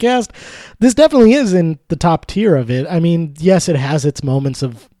podcast. This definitely is in the top tier of it. I mean, yes, it has its moments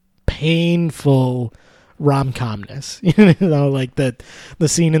of painful rom-comness, like the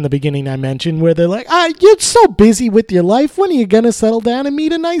scene in the beginning I mentioned where they're like, you're so busy with your life. When are you going to settle down and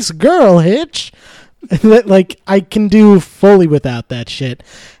meet a nice girl, Hitch? Like, I can do fully without that shit.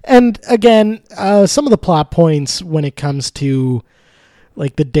 And again, some of the plot points when it comes to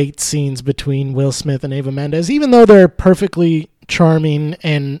like the date scenes between Will Smith and Eva Mendes, even though they're perfectly charming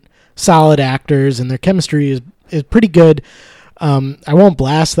and solid actors and their chemistry is pretty good, I won't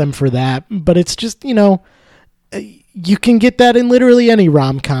blast them for that, but it's just, you can get that in literally any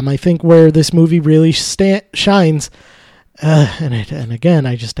rom-com. I think where this movie really shines, and again,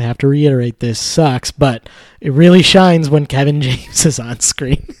 I just have to reiterate, this sucks, but it really shines when Kevin James is on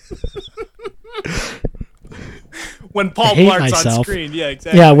screen. When Paul Blart's on screen, yeah,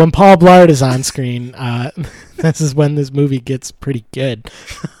 exactly. Yeah, when Paul Blart is on screen, this is when this movie gets pretty good.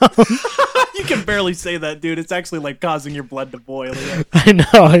 You can barely say that, dude. It's actually like causing your blood to boil. Yeah. I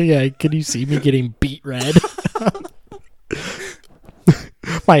know, yeah. Can you see me getting beet red?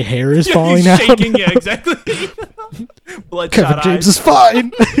 My hair is falling out. Shaking, yeah, exactly. Kevin James is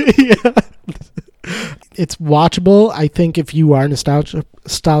fine. Yeah. It's watchable. I think if you are nostalgic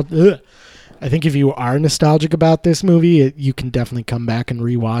about this movie, you can definitely come back and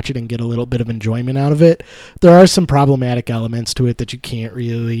rewatch it and get a little bit of enjoyment out of it. There are some problematic elements to it that you can't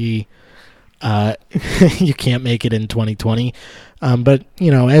really, you can't make it in 2020. But,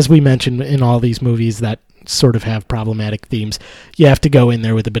 as we mentioned in all these movies that sort of have problematic themes, you have to go in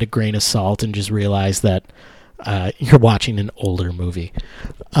there with a bit of grain of salt and just realize that you're watching an older movie.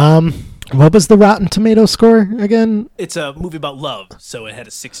 What was the Rotten Tomato score again? It's a movie about love, so it had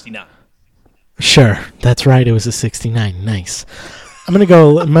a 69. Sure, that's right. It was a 69. Nice. I'm going to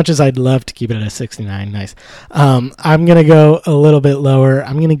go, as much as I'd love to keep it at a 69, nice. I'm going to go a little bit lower.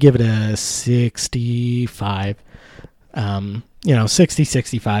 I'm going to give it a 65. 60,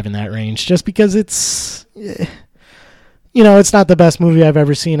 65 in that range, just because it's, it's not the best movie I've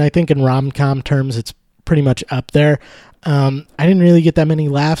ever seen. I think in rom-com terms, it's pretty much up there. I didn't really get that many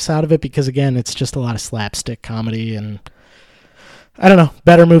laughs out of it because, again, it's just a lot of slapstick comedy, and I don't know,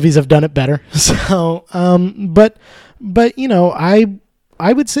 better movies have done it better. So, but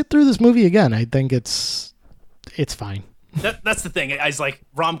I would sit through this movie again. I think it's fine. That's the thing. I was like,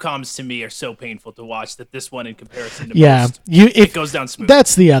 rom-coms to me are so painful to watch that this one, in comparison to most, it goes down smooth.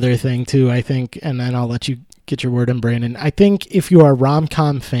 That's the other thing too, I think, and then I'll let you get your word in, Brandon. I think if you are a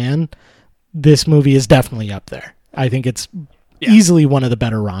rom-com fan, this movie is definitely up there. I think it's easily one of the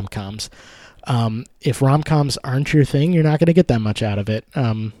better rom-coms. If rom-coms aren't your thing, you're not going to get that much out of it.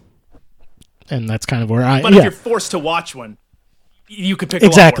 And that's kind of where But if you're forced to watch one, you could pick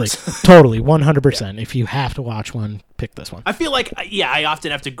exactly. a lot worse. Totally, 100%. Yeah. If you have to watch one, pick this one. I feel like, I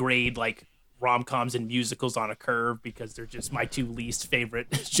often have to grade like rom-coms and musicals on a curve because they're just my two least favorite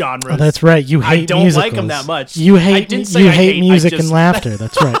genres. Oh, that's right. You hate musicals. I don't like them that much. You hate music and laughter.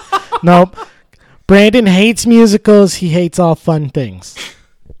 That's right. Nope. Brandon hates musicals. He hates all fun things.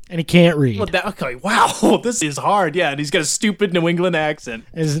 And he can't read. Okay, wow, this is hard. Yeah, and he's got a stupid New England accent.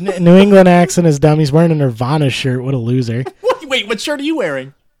 His New England accent is dumb. He's wearing a Nirvana shirt. What a loser. Wait, what shirt are you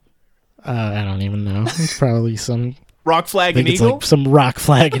wearing? I don't even know. It's probably some... Rock Flag and Eagle? It's like some Rock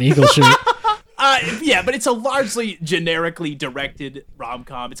Flag and Eagle shirt. Yeah, but it's a largely generically directed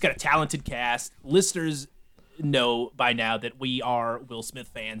rom-com. It's got a talented cast. Listeners know by now that we are Will Smith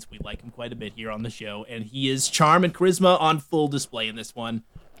fans. We like him quite a bit here on the show, and he is charm and charisma on full display in this one.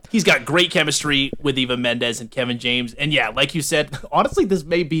 He's got great chemistry with Eva Mendes and Kevin James. And yeah, like you said, honestly, this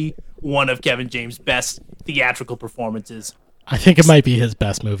may be one of Kevin James' best theatrical performances. I think it might be his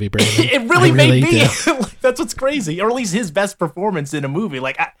best movie, Brandon. It really may be. That's what's crazy. Or at least his best performance in a movie.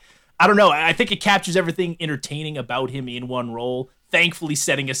 Like, I don't know. I think it captures everything entertaining about him in one role. Thankfully,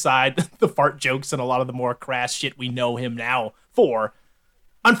 setting aside the fart jokes and a lot of the more crass shit we know him now for.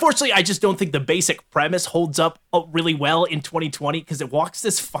 Unfortunately, I just don't think the basic premise holds up really well in 2020 because it walks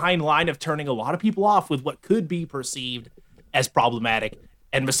this fine line of turning a lot of people off with what could be perceived as problematic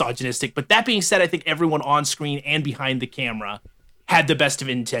and misogynistic. But that being said, I think everyone on screen and behind the camera had the best of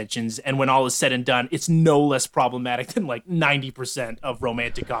intentions. And when all is said and done, it's no less problematic than like 90% of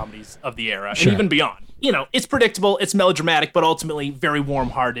romantic comedies of the era and even beyond. You know, it's predictable, it's melodramatic, but ultimately very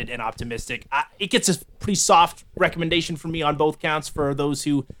warm-hearted and optimistic. It gets a pretty soft recommendation from me on both counts for those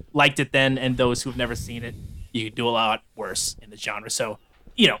who liked it then and those who have never seen it. You could do a lot worse in the genre. So,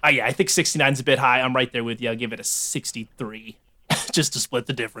 you know, I think 69 is a bit high. I'm right there with you. I'll give it a 63 just to split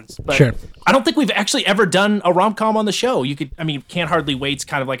the difference. But sure. I don't think we've actually ever done a rom-com on the show. Can't Hardly Wait's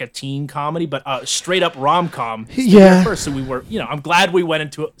kind of like a teen comedy, but straight up rom-com. Yeah. First, so we were, I'm glad we went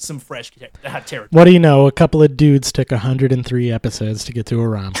into some fresh territory. What do you know? A couple of dudes took 103 episodes to get to a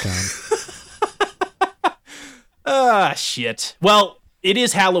rom-com. Shit. Well, it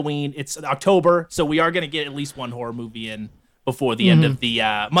is Halloween. It's October, so we are going to get at least one horror movie in before the end of the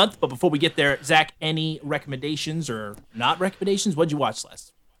month. But before we get there, Zach, any recommendations or not recommendations? What'd you watch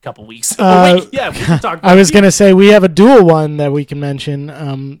last couple weeks? We can talk about I was going to say we have a dual one that we can mention.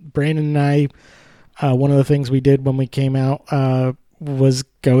 Brandon and I, one of the things we did when we came out was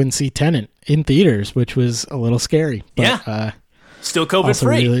go and see Tenet in theaters, which was a little scary. But, still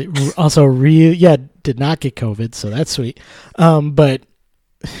COVID-free. Did not get COVID, so that's sweet. But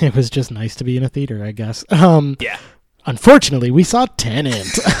it was just nice to be in a theater, I guess. Unfortunately, we saw Tenet.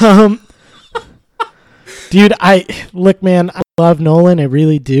 Dude, I love Nolan, I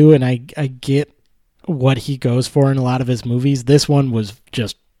really do, and I get what he goes for in a lot of his movies. This one was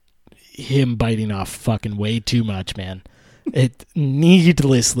just him biting off fucking way too much, man. It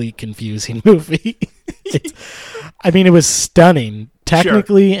needlessly confusing movie. It was stunning,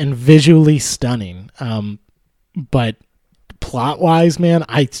 technically and visually stunning. But plot-wise, man,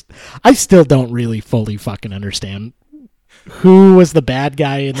 I still don't really fully fucking understand who was the bad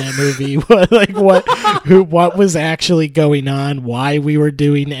guy in that movie, what was actually going on, why we were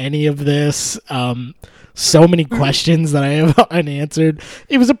doing any of this. So many questions that I have unanswered.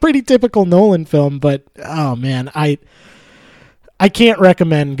 It was a pretty typical Nolan film, but oh man, I can't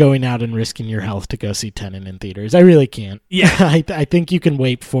recommend going out and risking your health to go see Tenet in theaters. I really can't. Yeah, I think you can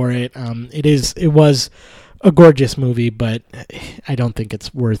wait for it. It was a gorgeous movie, but I don't think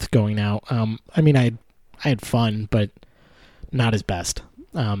it's worth going out. I had fun, but not his best.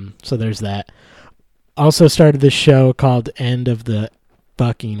 So there's that. Also started this show called End of the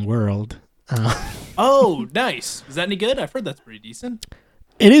Fucking World. Oh, nice. Is that any good? I've heard that's pretty decent.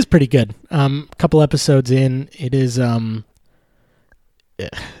 It is pretty good. Couple episodes in, it is. I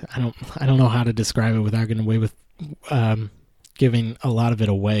don't know how to describe it without getting away with giving a lot of it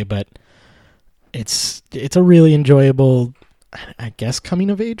away, but it's a really enjoyable, I guess, coming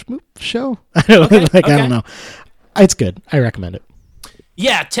of age show. I don't know. It's good. I recommend it.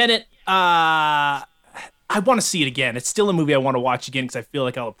 Yeah, Tenet. I want to see it again. It's still a movie I want to watch again because I feel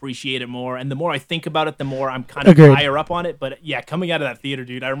like I'll appreciate it more. And the more I think about it, the more I'm kind of higher up on it. But yeah, coming out of that theater,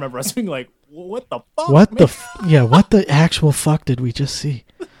 dude, I remember us being like, "What the fuck? What the actual fuck did we just see?"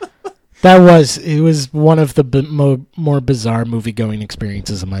 It was one of the more bizarre movie-going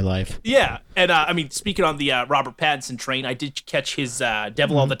experiences of my life. Yeah, and speaking on the Robert Pattinson train, I did catch his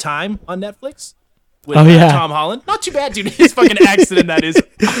Devil All the Time on Netflix. With Tom Holland. Not too bad, dude. His fucking accent in that is...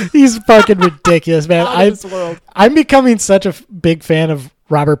 He's fucking ridiculous, man. I'm becoming such a big fan of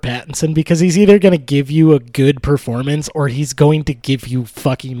Robert Pattinson because he's either going to give you a good performance or he's going to give you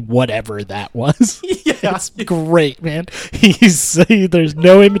fucking whatever that was. Yeah. It's great, man. There's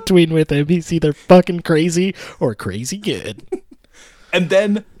no in between with him. He's either fucking crazy or crazy good. And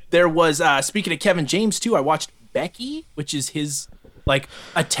then there was, speaking of Kevin James, too, I watched Becky, which is his...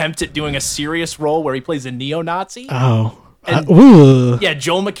 attempt at doing a serious role where he plays a neo-Nazi. Oh. Yeah,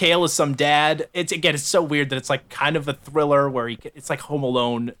 Joel McHale is some dad. It's so weird that it's like kind of a thriller where it's like Home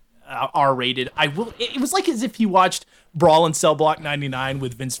Alone, R-rated. It was like as if he watched Brawl in Cell Block 99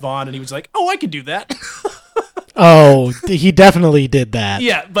 with Vince Vaughn and he was like, "Oh, I could do that." Oh, he definitely did that.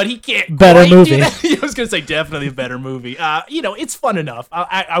 Yeah, but he can't. Better movie. I was gonna say definitely a better movie. It's fun enough.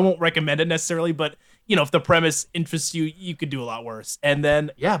 I won't recommend it necessarily, but if the premise interests you, you could do a lot worse. And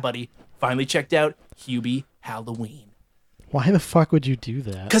then, yeah, buddy, finally checked out Hubie Halloween. Why the fuck would you do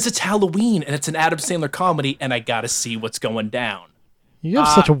that? Because it's Halloween and it's an Adam Sandler comedy, and I gotta see what's going down. You have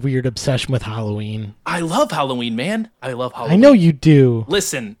such a weird obsession with Halloween. I love Halloween, man. I love Halloween. I know you do.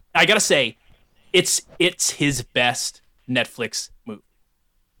 Listen, I gotta say, it's his best Netflix movie.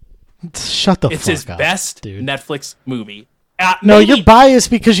 Shut the fuck up. It's his best dude. Netflix movie. No, Maybe- you're biased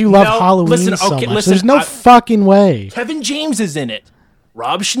because you love No, Halloween listen, so okay, much. listen, There's no fucking way. Kevin James is in it.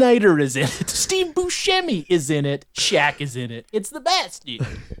 Rob Schneider is in it. Steve Buscemi is in it. Shaq is in it. It's the best, dude.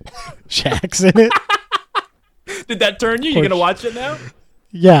 Shaq's in it. Did that turn you? You gonna watch it now?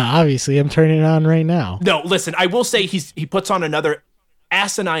 Yeah, obviously. I'm turning it on right now. No, listen. I will say he puts on another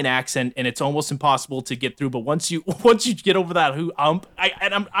asinine accent, and it's almost impossible to get through. But once you get over that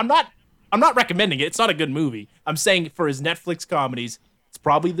I'm not recommending it. It's not a good movie. I'm saying for his Netflix comedies, it's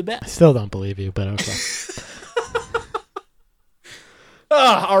probably the I best. still don't believe you, but okay.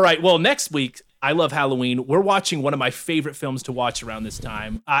 All right. Well, next week, I Love Halloween. We're watching one of my favorite films to watch around this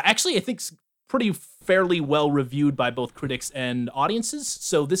time. Actually, I think it's pretty fairly well reviewed by both critics and audiences.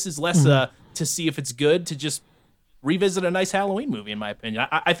 So this is less to see if it's good, to just revisit a nice Halloween movie, in my opinion.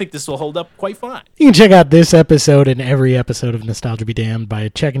 I think this will hold up quite fine. You can check out this episode and every episode of Nostalgia Be Damned by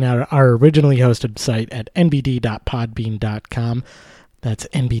checking out our originally hosted site at nbd.podbean.com. That's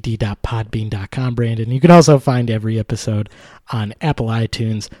nbd.podbean.com, Brandon. You can also find every episode on Apple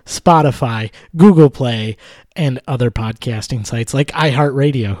iTunes, Spotify, Google Play, and other podcasting sites like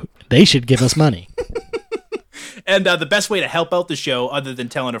iHeartRadio. They should give us money. And the best way to help out the show, other than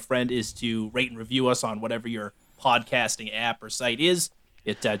telling a friend, is to rate and review us on whatever your podcasting app or site is.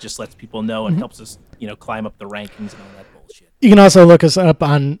 It just lets people know and helps us, climb up the rankings and all that bullshit. You can also look us up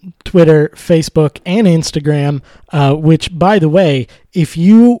on Twitter, Facebook, and Instagram, which, by the way, if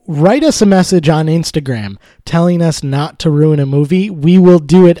you write us a message on Instagram telling us not to ruin a movie, we will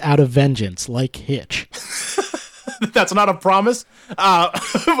do it out of vengeance, like Hitch. That's not a promise,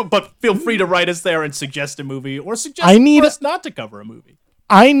 but feel free to write us there and suggest a movie or suggest for us not to cover a movie.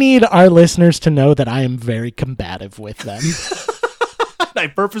 I need our listeners to know that I am very combative with them. I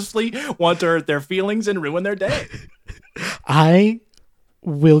purposely want to hurt their feelings and ruin their day. I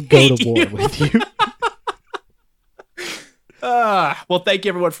will go to war with you. Well, thank you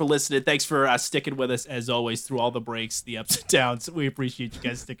everyone for listening. Thanks for sticking with us as always through all the breaks, the ups and downs. We appreciate you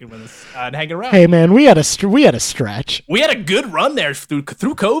guys sticking with us and hanging around. Hey man, we had a stretch. We had a good run there through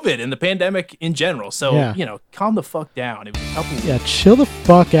COVID and the pandemic in general. So Yeah. Calm the fuck down. It was a couple. Yeah, chill the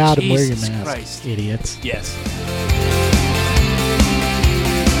fuck out and wear your Jesus mask, Christ. idiots. Yes.